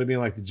 weeks ago to being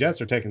like the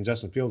Jets are taking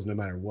Justin Fields no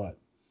matter what.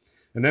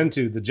 And then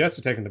to the Jets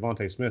are taking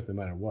Devontae Smith no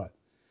matter what.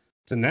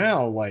 To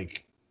now, I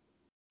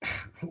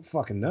don't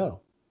fucking know.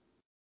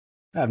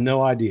 I have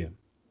no idea.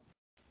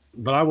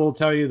 But I will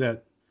tell you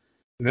that,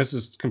 and this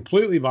is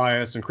completely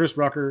biased, and Chris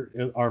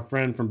Rucker, our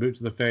friend from Boot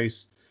to the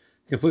Face,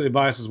 completely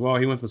biased as well.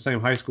 He went to the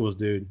same high school as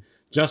dude.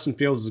 Justin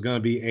Fields is going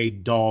to be a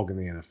dog in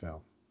the NFL.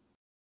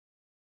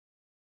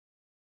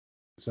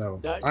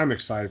 So I'm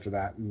excited for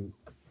that. And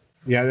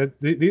yeah,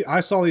 I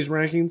saw these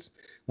rankings.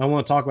 And I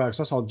want to talk about it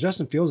because I saw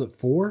Justin Fields at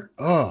 4.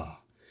 Ugh.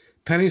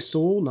 Penny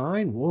Sewell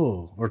 9.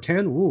 Whoa. Or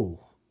 10. Whoa.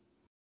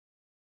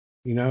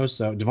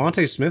 So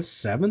Devontae Smith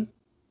 7.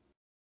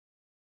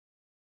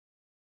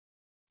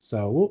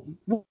 So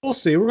we'll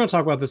see. We're going to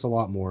talk about this a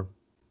lot more.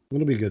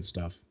 It'll be good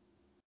stuff.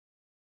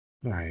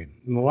 All right.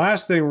 And the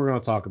last thing we're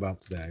going to talk about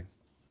today,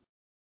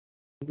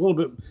 a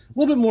little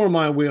bit more of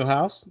my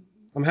wheelhouse.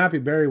 I'm happy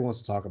Barry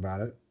wants to talk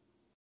about it.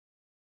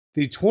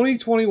 The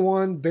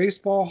 2021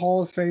 Baseball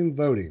Hall of Fame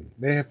voting.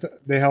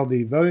 They held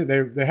the voting.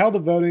 They held the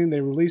voting.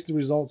 They released the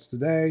results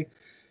today,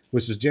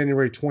 which is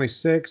January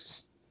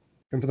 26th.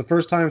 And for the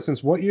first time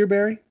since what year,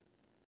 Barry?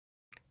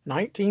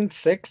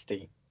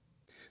 1960.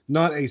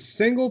 Not a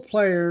single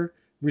player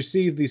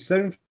received the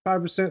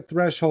 75%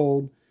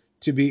 threshold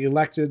to be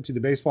elected to the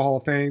Baseball Hall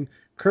of Fame.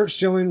 Curt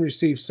Schilling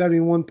received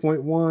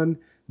 71.1,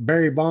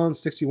 Barry Bonds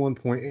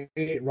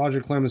 61.8,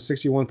 Roger Clemens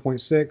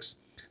 61.6,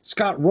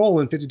 Scott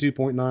Rowland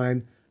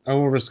 52.9,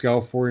 Owen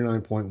Vizquel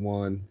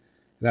 49.1.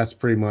 That's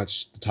pretty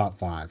much the top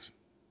five.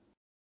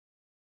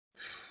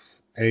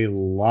 A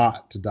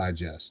lot to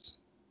digest.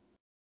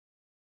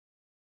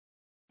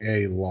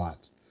 A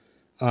lot.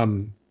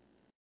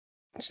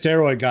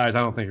 Steroid guys, I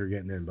don't think are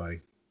getting in,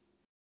 buddy.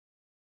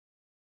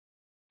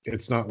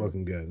 It's not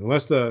looking good.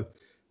 Unless the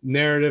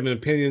narrative and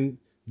opinion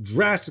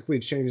drastically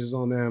changes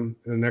on them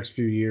in the next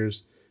few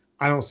years,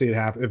 I don't see it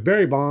happen. If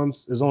Barry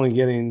Bonds is only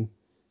getting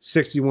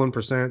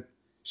 61%,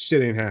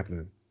 shit ain't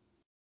happening.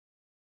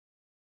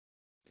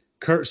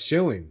 Curt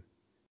Schilling,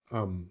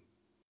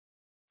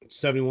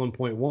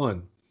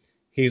 71.1.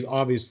 He's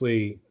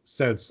obviously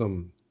said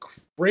some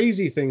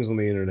crazy things on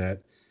the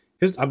internet.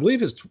 I believe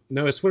his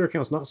Twitter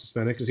account's not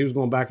suspended because he was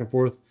going back and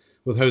forth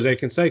with Jose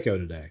Canseco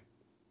today,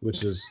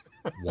 which is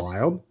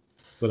wild,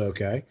 but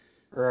okay.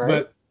 Right.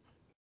 But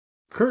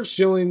Curt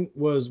Schilling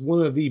was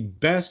one of the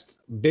best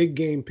big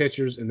game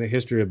pitchers in the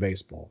history of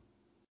baseball.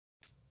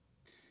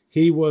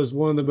 He was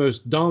one of the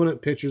most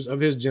dominant pitchers of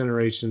his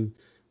generation,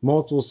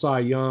 multiple Cy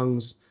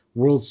Youngs,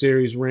 World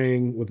Series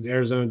ring with the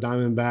Arizona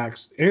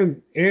Diamondbacks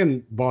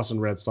and Boston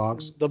Red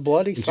Sox. The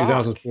bloody in sock.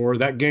 2004.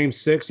 That game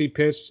 6 he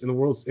pitched in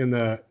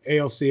the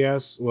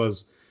ALCS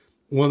was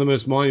one of the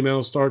most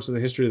monumental starts in the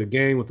history of the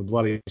game with the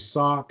bloody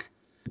sock.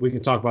 We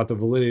can talk about the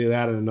validity of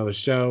that in another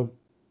show.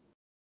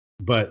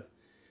 But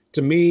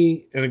to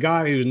me, and a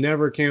guy who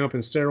never came up in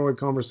steroid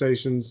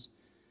conversations,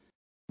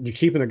 you're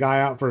keeping a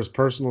guy out for his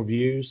personal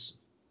views,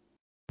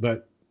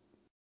 but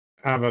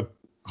I have a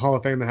Hall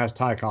of Fame that has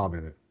Ty Cobb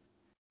in it.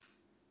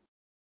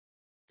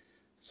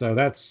 So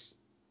that's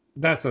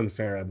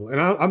unfair.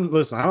 And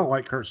listen, I don't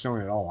like Curt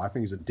Schilling at all. I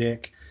think he's a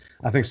dick.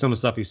 I think some of the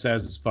stuff he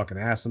says is fucking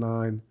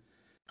asinine.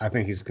 I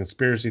think he's a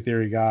conspiracy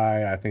theory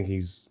guy. I think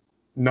he's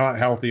not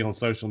healthy on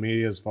social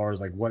media as far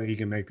as like what he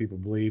can make people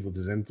believe with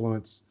his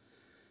influence.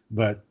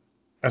 But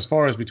as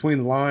far as between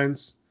the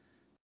lines,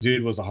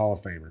 dude was a Hall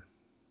of Famer.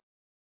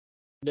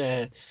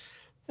 Yeah.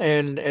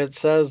 And it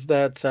says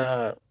that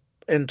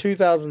in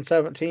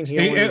 2017 he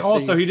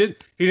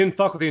didn't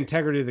fuck with the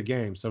integrity of the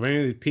game. So if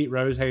any of the Pete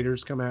Rose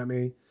haters come at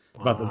me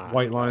about the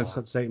White Lines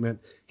statement,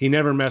 he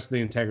never messed with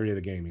the integrity of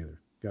the game either.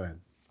 Go ahead.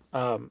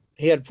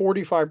 He had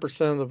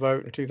 45% of the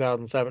vote in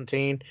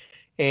 2017,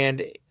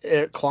 and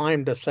it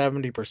climbed to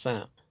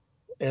 70%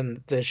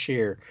 in this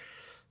year.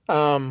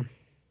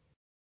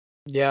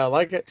 Yeah,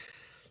 like it,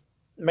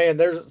 man.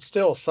 There's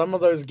still some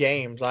of those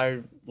games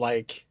I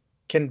like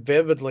can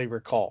vividly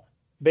recall.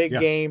 Big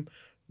game,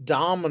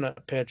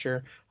 dominant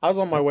pitcher. I was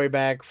on my way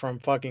back from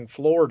fucking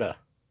Florida,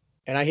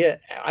 and I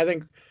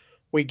think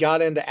we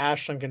got into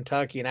Ashland,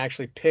 Kentucky, and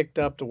actually picked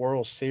up the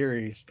World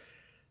Series,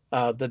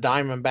 the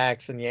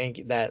Diamondbacks and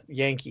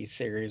Yankees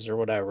series or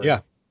whatever. Yeah.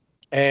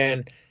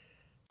 And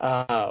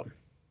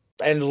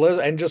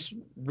just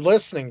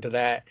listening to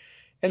that,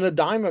 and the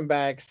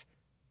Diamondbacks,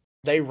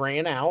 they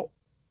ran out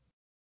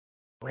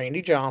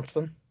Randy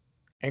Johnson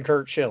and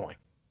Curt Schilling.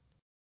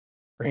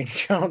 Randy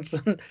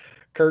Johnson,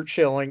 Curt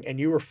Schilling, and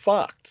you were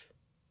fucked.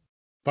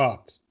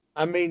 Fucked.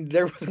 I mean,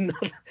 there was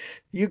nothing.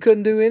 You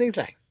couldn't do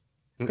anything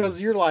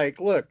because you're like,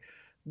 look,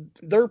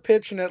 they're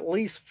pitching at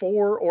least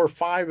 4 or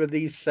 5 of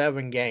these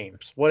 7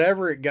 games,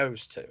 whatever it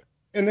goes to.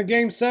 In the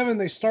game 7,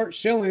 they start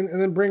Schilling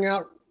and then bring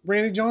out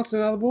Randy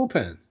Johnson out of the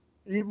bullpen.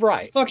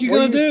 Right. What the fuck are you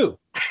going to do?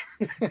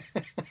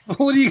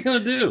 What are you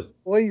going to do?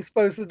 What are you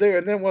supposed to do?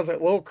 And then was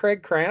it little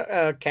Craig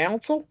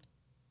Counsell?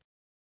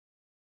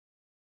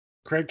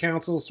 Craig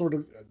Counsell, sort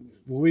of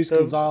Luis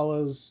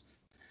Gonzalez,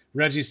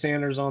 Reggie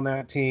Sanders on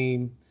that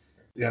team.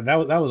 Yeah, that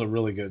was a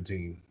really good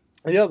team.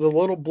 Yeah, the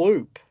little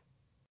bloop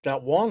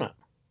that won it.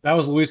 That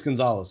was Luis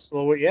Gonzalez.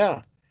 Well,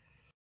 yeah.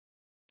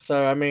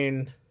 So, I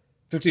mean.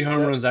 50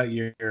 home runs that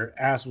year.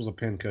 Ass was a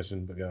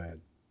pincushion, but go ahead.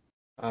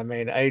 I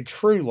mean, a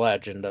true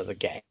legend of the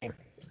game.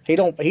 He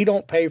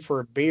don't pay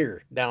for a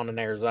beer down in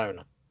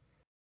Arizona.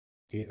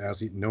 He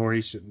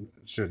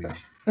should he?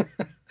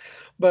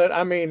 But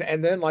I mean,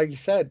 and then like you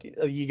said,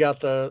 you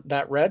got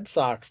that Red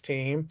Sox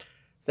team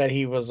that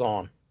he was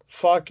on.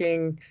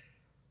 Fucking,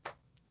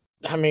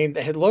 I mean,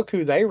 look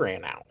who they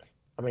ran out.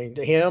 I mean,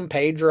 him,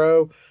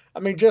 Pedro. I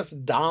mean,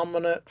 just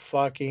dominant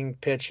fucking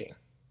pitching.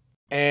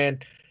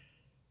 And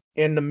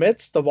in the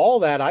midst of all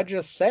that, I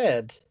just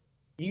said,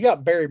 you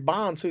got Barry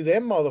Bonds, who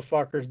them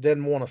motherfuckers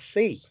didn't want to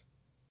see.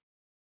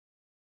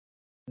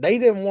 they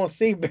didn't want to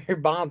see Barry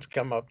Bonds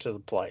come up to the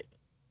plate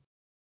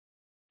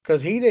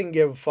because he didn't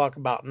give a fuck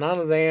about none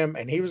of them,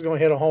 and he was going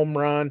to hit a home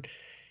run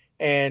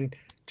and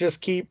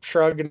just keep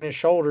shrugging his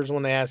shoulders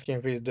when they asked him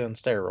if he's doing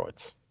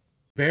steroids.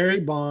 Barry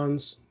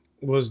Bonds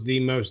was the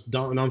most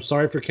and I'm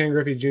sorry for Ken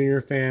Griffey Jr.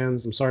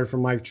 fans. I'm sorry for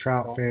Mike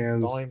Trout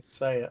fans. Don't even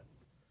say it.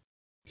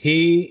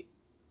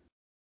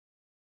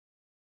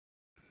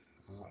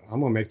 I'm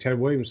going to make Ted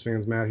Williams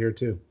fans mad here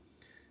too.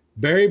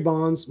 Barry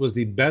Bonds was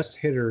the best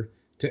hitter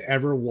to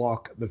ever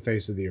walk the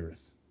face of the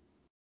earth.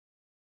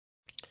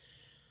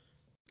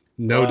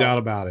 No doubt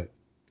about it.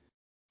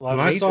 When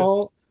I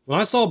saw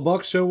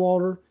Buck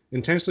Showalter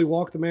intentionally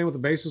walk the man with the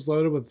bases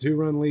loaded with a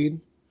 2-run lead,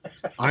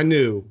 I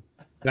knew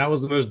that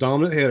was the most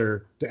dominant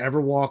hitter to ever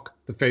walk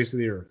the face of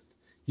the earth.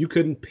 You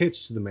couldn't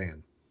pitch to the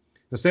man.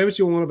 Now, say what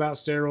you want about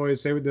steroids.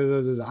 Say what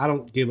I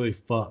don't give a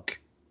fuck.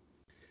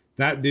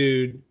 That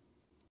dude,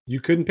 you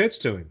couldn't pitch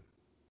to him.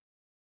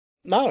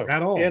 No.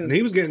 At all. And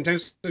he was getting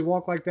intentionally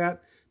walked like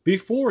that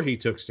before he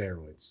took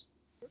steroids.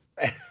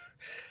 I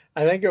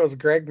think it was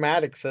Greg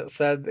Maddux that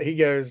said,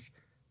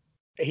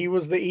 he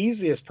was the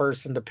easiest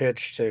person to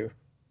pitch to.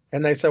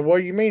 And they said, what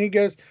do you mean? He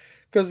goes,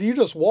 because you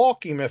just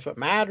walk him if it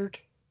mattered.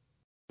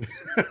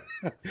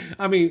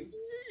 I mean,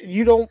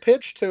 you don't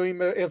pitch to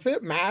him. If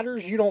it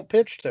matters, you don't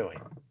pitch to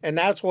him. And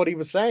that's what he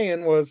was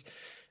saying was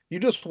you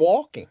just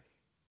walk him.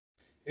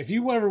 If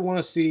you ever want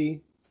to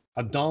see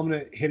a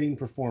dominant hitting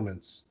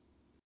performance,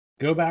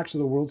 go back to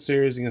the World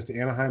Series against the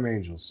Anaheim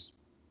Angels.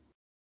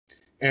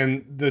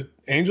 And the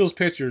Angels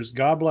pitchers,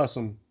 God bless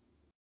them,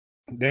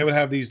 they would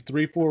have these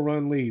 3-4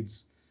 run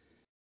leads.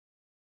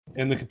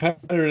 And the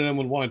competitor in them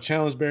would want to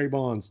challenge Barry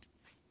Bonds.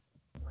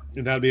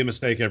 And that would be a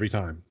mistake every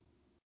time.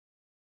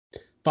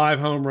 5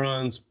 home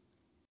runs,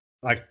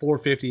 like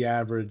 450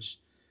 average.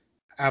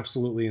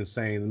 Absolutely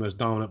insane. The most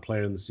dominant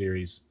player in the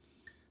series.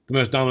 The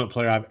most dominant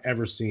player I've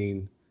ever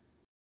seen.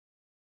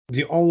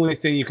 The only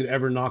thing you could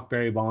ever knock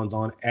Barry Bonds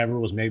on ever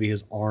was maybe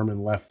his arm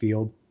in left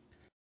field.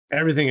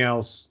 Everything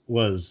else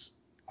was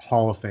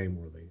Hall of Fame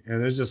worthy.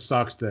 And it just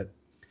sucks that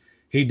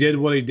he did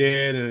what he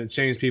did and it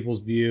changed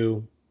people's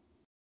view.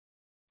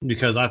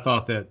 Because I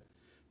thought that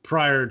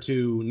prior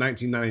to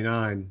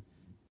 1999,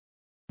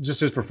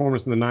 just his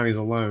performance in the 90s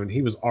alone,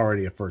 he was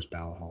already a first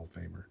ballot Hall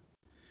of Famer.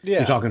 Yeah.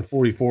 You're talking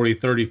 40-40,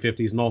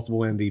 30-50s, multiple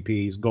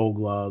MVPs, gold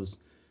gloves,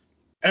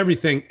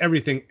 everything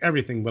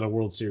but a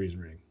World Series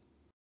ring.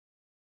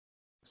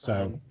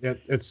 So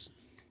it's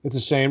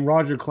a shame.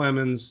 Roger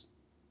Clemens,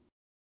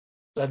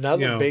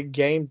 another big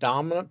game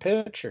dominant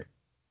pitcher.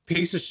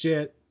 Piece of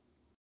shit.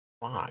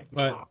 My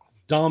but God.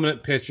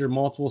 Dominant pitcher,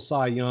 multiple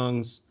Cy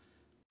Youngs,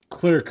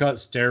 clear-cut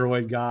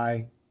steroid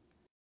guy.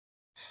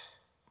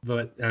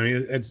 But I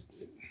mean, it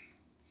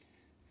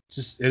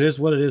is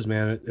what it is,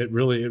 man. It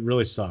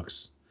really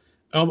sucks.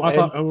 I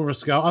thought Omar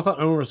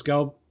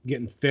Vizquel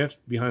getting 5th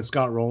behind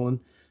Scott Rowland,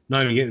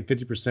 not even getting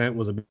 50%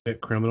 was a bit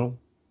criminal.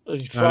 I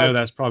know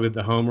that's probably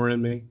the homer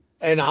in me.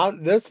 And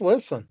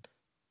listen,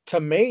 to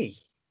me,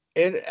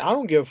 I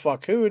don't give a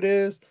fuck who it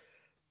is.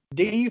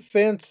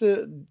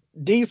 Defensive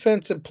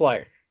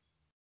player.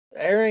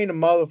 There ain't a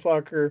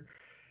motherfucker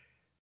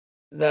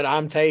that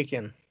I'm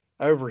taking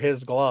over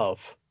his glove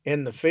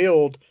in the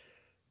field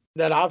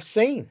that I've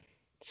seen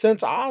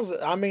since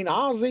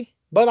Ozzie.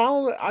 But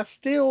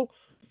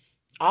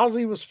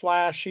Ozzie was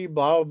flashy,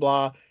 blah, blah,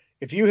 blah.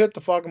 If you hit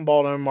the fucking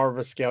ball to Omar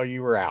Vizquel,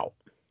 you were out.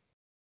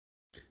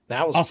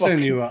 That was I'll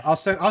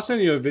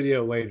send you a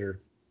video later.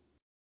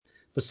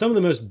 But some of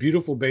the most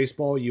beautiful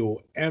baseball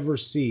you'll ever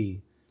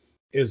see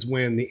is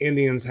when the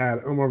Indians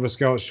had Omar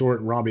Vizquel at short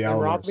and Robbie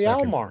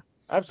Alomar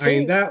at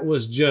second. That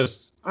was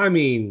just,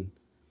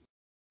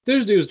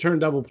 those dudes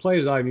turned double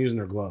plays without even using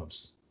their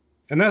gloves.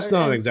 And that's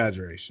not an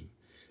exaggeration.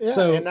 Yeah,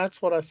 and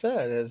that's what I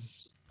said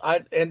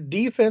and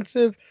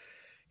defensive,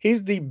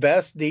 he's the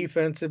best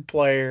defensive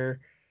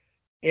player,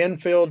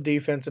 infield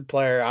defensive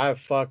player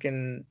I've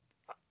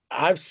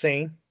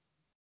seen.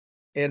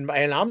 And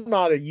I'm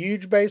not a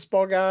huge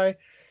baseball guy.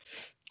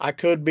 I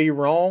could be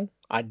wrong.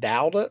 I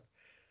doubt it.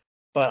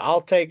 But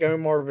I'll take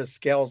Omar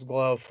Vizquel's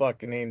glove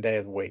fucking any day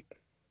of the week.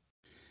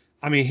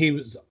 I mean, he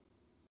was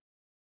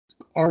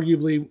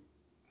arguably,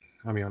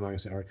 I'm not going to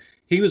say arguably,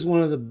 he was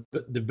one of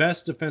the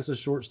best defensive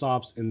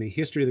shortstops in the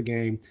history of the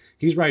game.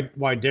 He's right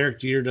why Derek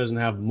Jeter doesn't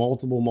have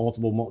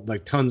multiple,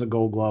 like tons of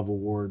Gold Glove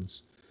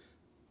awards.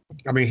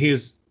 I mean,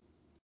 his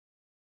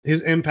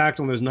impact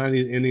on those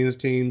 90s Indians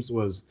teams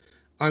was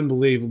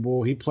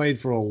unbelievable. He played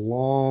for a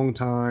long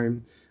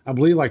time. I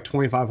believe like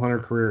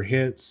 2,500 career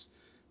hits.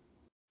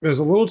 There's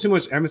a little too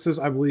much emphasis,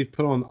 I believe,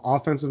 put on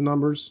offensive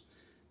numbers.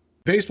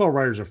 Baseball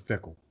writers are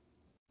fickle.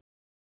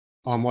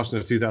 I'm watching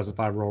the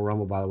 2005 Royal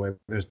Rumble, by the way.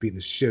 They're just beating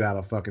the shit out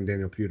of fucking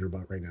Daniel Puder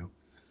right now.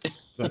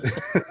 But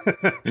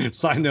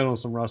side note on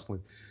some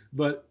wrestling.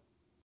 But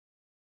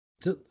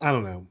I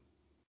don't know.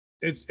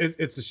 It's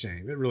a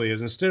shame. It really is.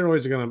 And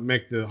steroids are going to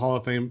make the Hall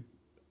of Fame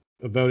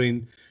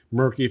voting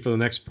murky for the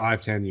next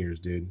 5-10 years,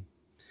 dude.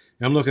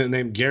 And I'm looking at the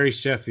name Gary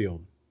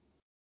Sheffield.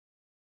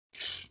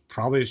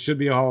 Probably should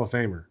be a Hall of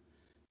Famer.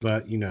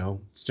 But,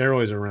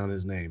 steroids are around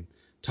his name.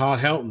 Todd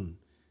Helton.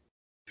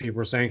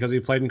 People are saying because he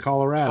played in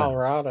Colorado.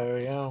 Colorado,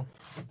 yeah.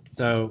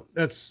 So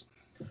it's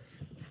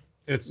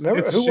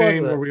Remember, a who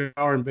shame was it? where we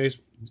are in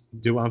baseball.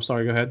 I'm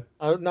sorry. Go ahead.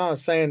 No, I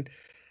was saying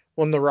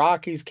when the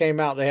Rockies came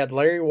out, they had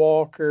Larry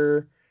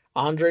Walker,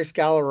 Andres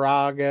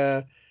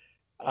Galarraga,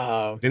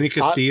 Vinny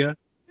Castilla.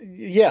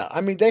 yeah,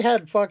 I mean they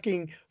had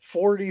fucking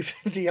 40,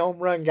 50 home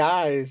run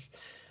guys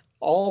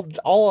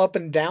all up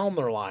and down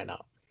their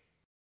lineup.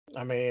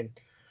 I mean,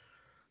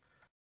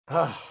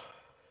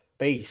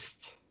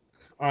 beasts.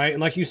 All right,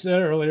 and like you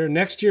said earlier,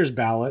 next year's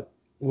ballot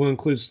will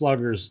include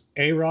sluggers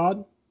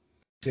A-Rod,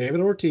 David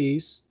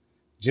Ortiz,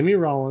 Jimmy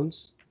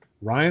Rollins,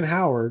 Ryan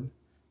Howard,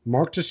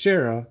 Mark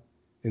Teixeira,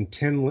 and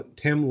Tim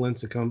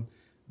Lincecum.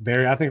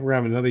 Barry, I think we're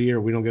having another year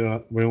we don't get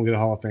a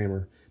Hall of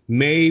Famer.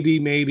 Maybe,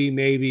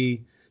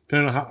 depending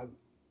on how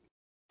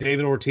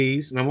David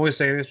Ortiz. And I'm always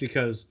saying this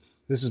because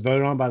this is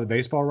voted on by the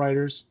baseball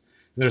writers.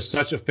 They're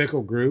such a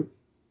fickle group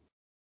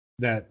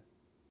that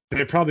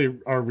they probably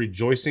are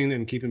rejoicing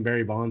in keeping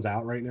Barry Bonds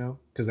out right now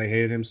because they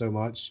hated him so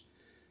much.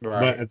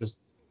 Right. But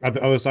at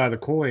the other side of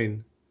the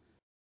coin,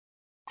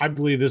 I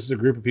believe this is a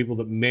group of people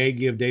that may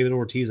give David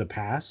Ortiz a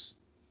pass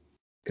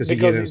because he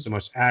gave him so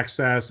much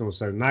access and was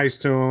so nice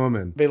to him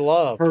and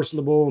beloved,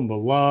 personable and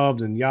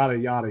beloved and yada,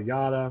 yada,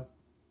 yada.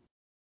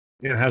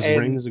 It has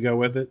rings to go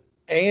with it.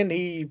 And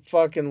he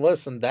fucking,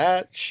 listen,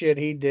 that shit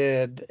he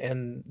did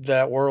in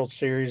that World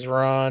Series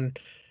run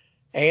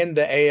and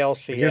the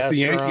ALCS against the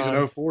Yankees run,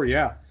 in 04,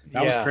 yeah.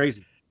 That was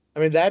crazy.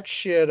 I mean, that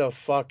should have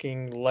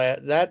fucking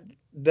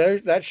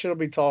that should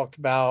be talked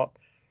about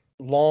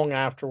long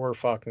after we're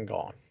fucking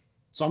gone.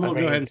 So I'm going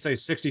to go ahead and say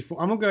 60.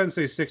 I'm going to go ahead and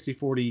say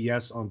 60-40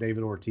 yes on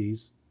David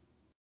Ortiz.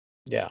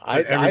 Yeah,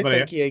 I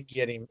think he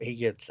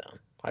gets him.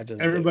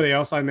 Everybody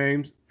else I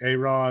named,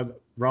 A-Rod,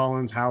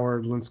 Rollins,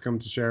 Howard, Lincecum,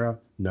 Teixeira,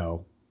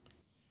 no.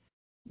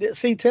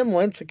 See, Tim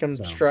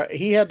Lincecum,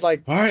 he had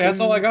like. All right, that's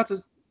all I got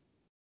to.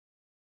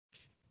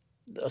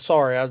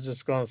 Sorry, I was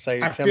just going to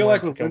say. I feel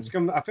like with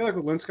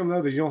Lincecum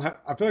though, that you don't have.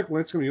 I feel like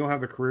Lincecum, you don't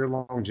have the career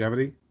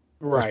longevity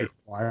right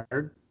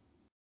required,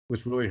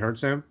 which really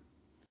hurts him.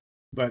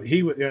 But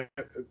he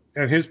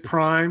at his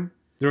prime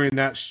during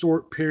that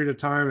short period of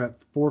time,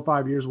 that 4 or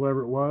 5 years,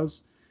 whatever it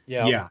was.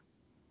 Yeah,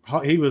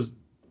 he was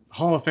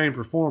Hall of Fame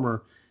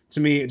performer. To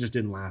me, it just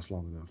didn't last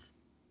long enough.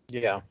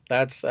 Yeah,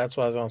 that's what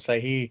I was going to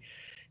say.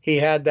 He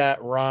had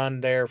that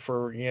run there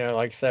for,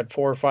 like I said,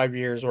 4 or 5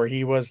 years where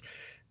he was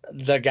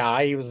the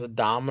guy. He was the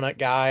dominant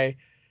guy,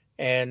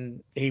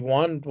 and he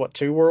won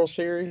 2 World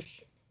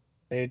Series.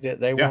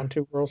 They won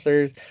 2 World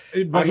Series,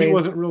 but he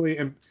wasn't really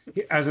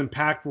as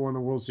impactful in the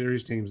World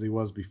Series teams as he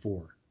was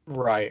before.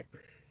 Right.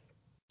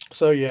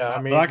 So yeah,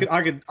 I mean, but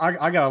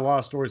I got a lot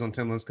of stories on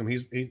Tim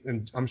Lincecum.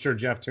 And I'm sure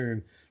Jeff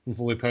Toon from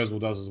Fully Posable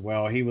does as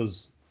well. He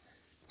was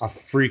a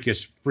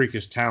freakish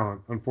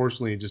talent.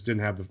 Unfortunately, he just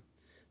didn't have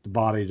the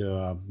body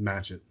to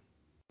match it.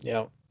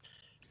 Yeah.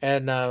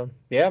 And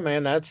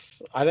man, I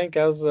think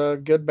that was a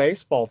good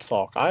baseball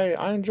talk.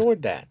 I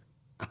enjoyed that.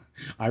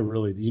 I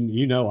really,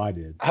 I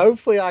did.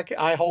 Hopefully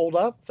I hold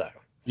up though.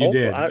 You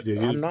did. You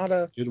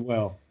did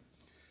well.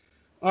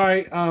 All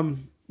right.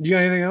 You got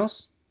anything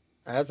else?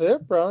 That's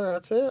it, brother.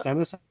 That's it.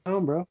 Send us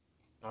home, bro.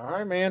 All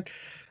right, man.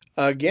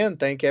 Again,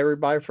 thank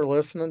everybody for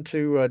listening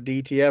to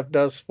DTF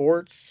Does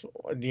Sports.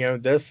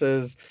 This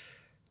is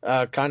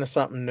kind of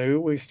something new.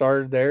 We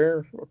started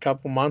there a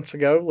couple months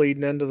ago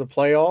leading into the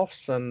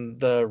playoffs and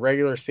the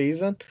regular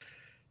season.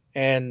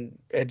 And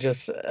it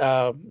just,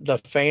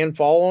 the fan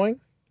following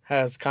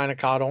has kind of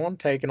caught on,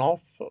 taken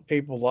off.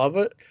 People love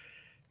it.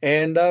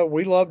 And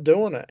we love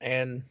doing it.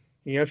 And,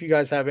 if you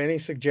guys have any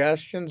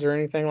suggestions or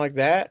anything like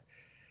that,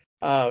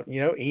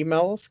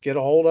 email us, get a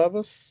hold of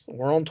us.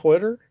 We're on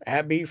Twitter,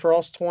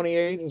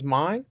 @BFrost28 is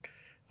mine.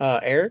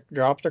 Eric,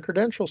 drop the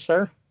credentials,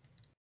 sir.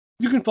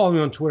 You can follow me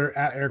on Twitter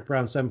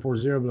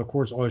 @EricBrown740, but of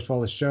course, always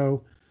follow the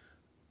show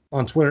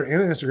on Twitter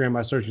and Instagram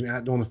by searching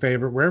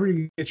 @DoingTheFavorite. Wherever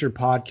you get your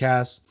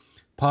podcasts,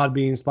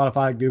 Podbean,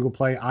 Spotify, Google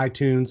Play,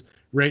 iTunes,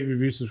 rate,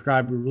 review,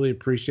 subscribe. We really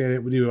appreciate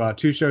it. We do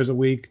 2 shows a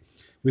week.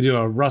 We do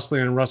a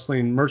wrestling and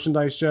wrestling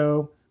merchandise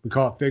show. We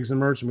call it Figs and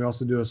Merch, and we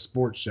also do a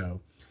sports show.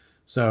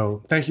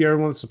 So thank you,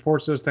 everyone that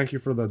supports us. Thank you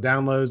for the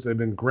downloads. They've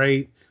been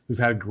great. We've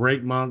had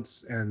great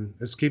months, and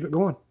let's keep it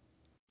going.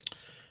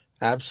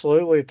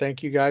 Absolutely.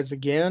 Thank you guys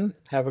again.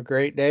 Have a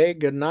great day.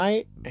 Good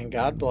night, and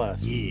God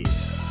bless. Yeah.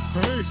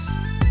 Peace.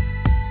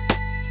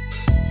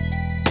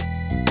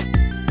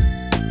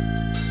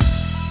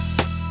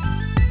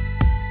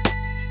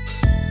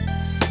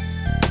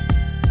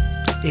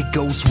 It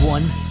goes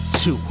 1,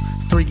 2,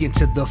 3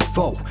 into the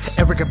 4.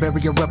 Eric, I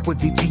bury her up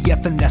with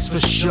DTF, and that's for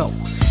sure.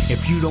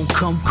 If you don't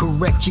come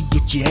correct, you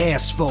get your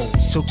ass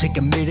fold. So take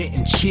a minute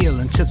and chill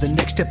until the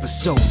next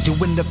episode.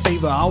 Doing the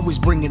favor, always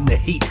bringing the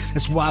heat.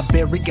 That's why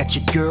Barry got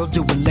your girl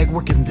doing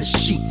legwork in the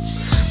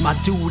sheets. My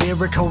dude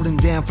Eric holding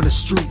down for the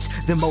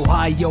streets. Them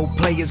Ohio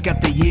players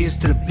got their ears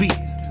to the beat.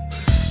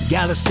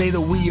 Gotta say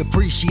that we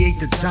appreciate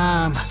the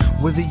time,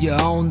 whether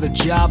you're on the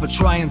job or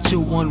trying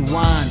to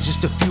unwind.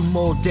 Just a few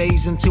more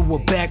days until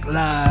we're back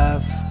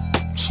live.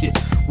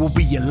 will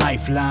be your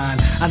lifeline.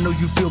 I know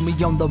you feel me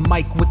on the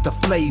mic with the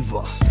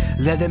flavor.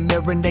 Let it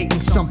marinate in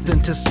something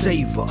to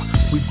savor.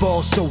 We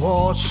ball so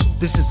hard,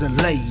 this is a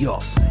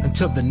layup.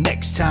 Until the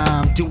next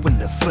time, doing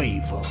the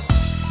favor.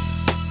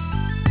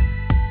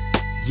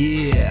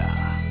 Yeah,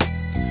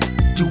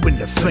 doing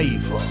the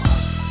favor.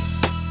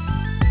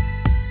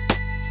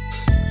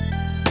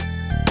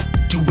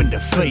 Doing the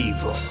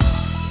favor.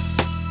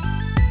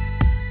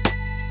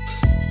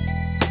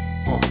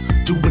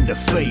 Doing the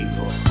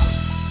favor.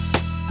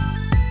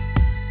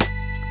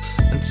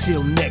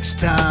 Until next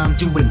time,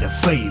 doing the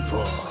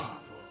favor.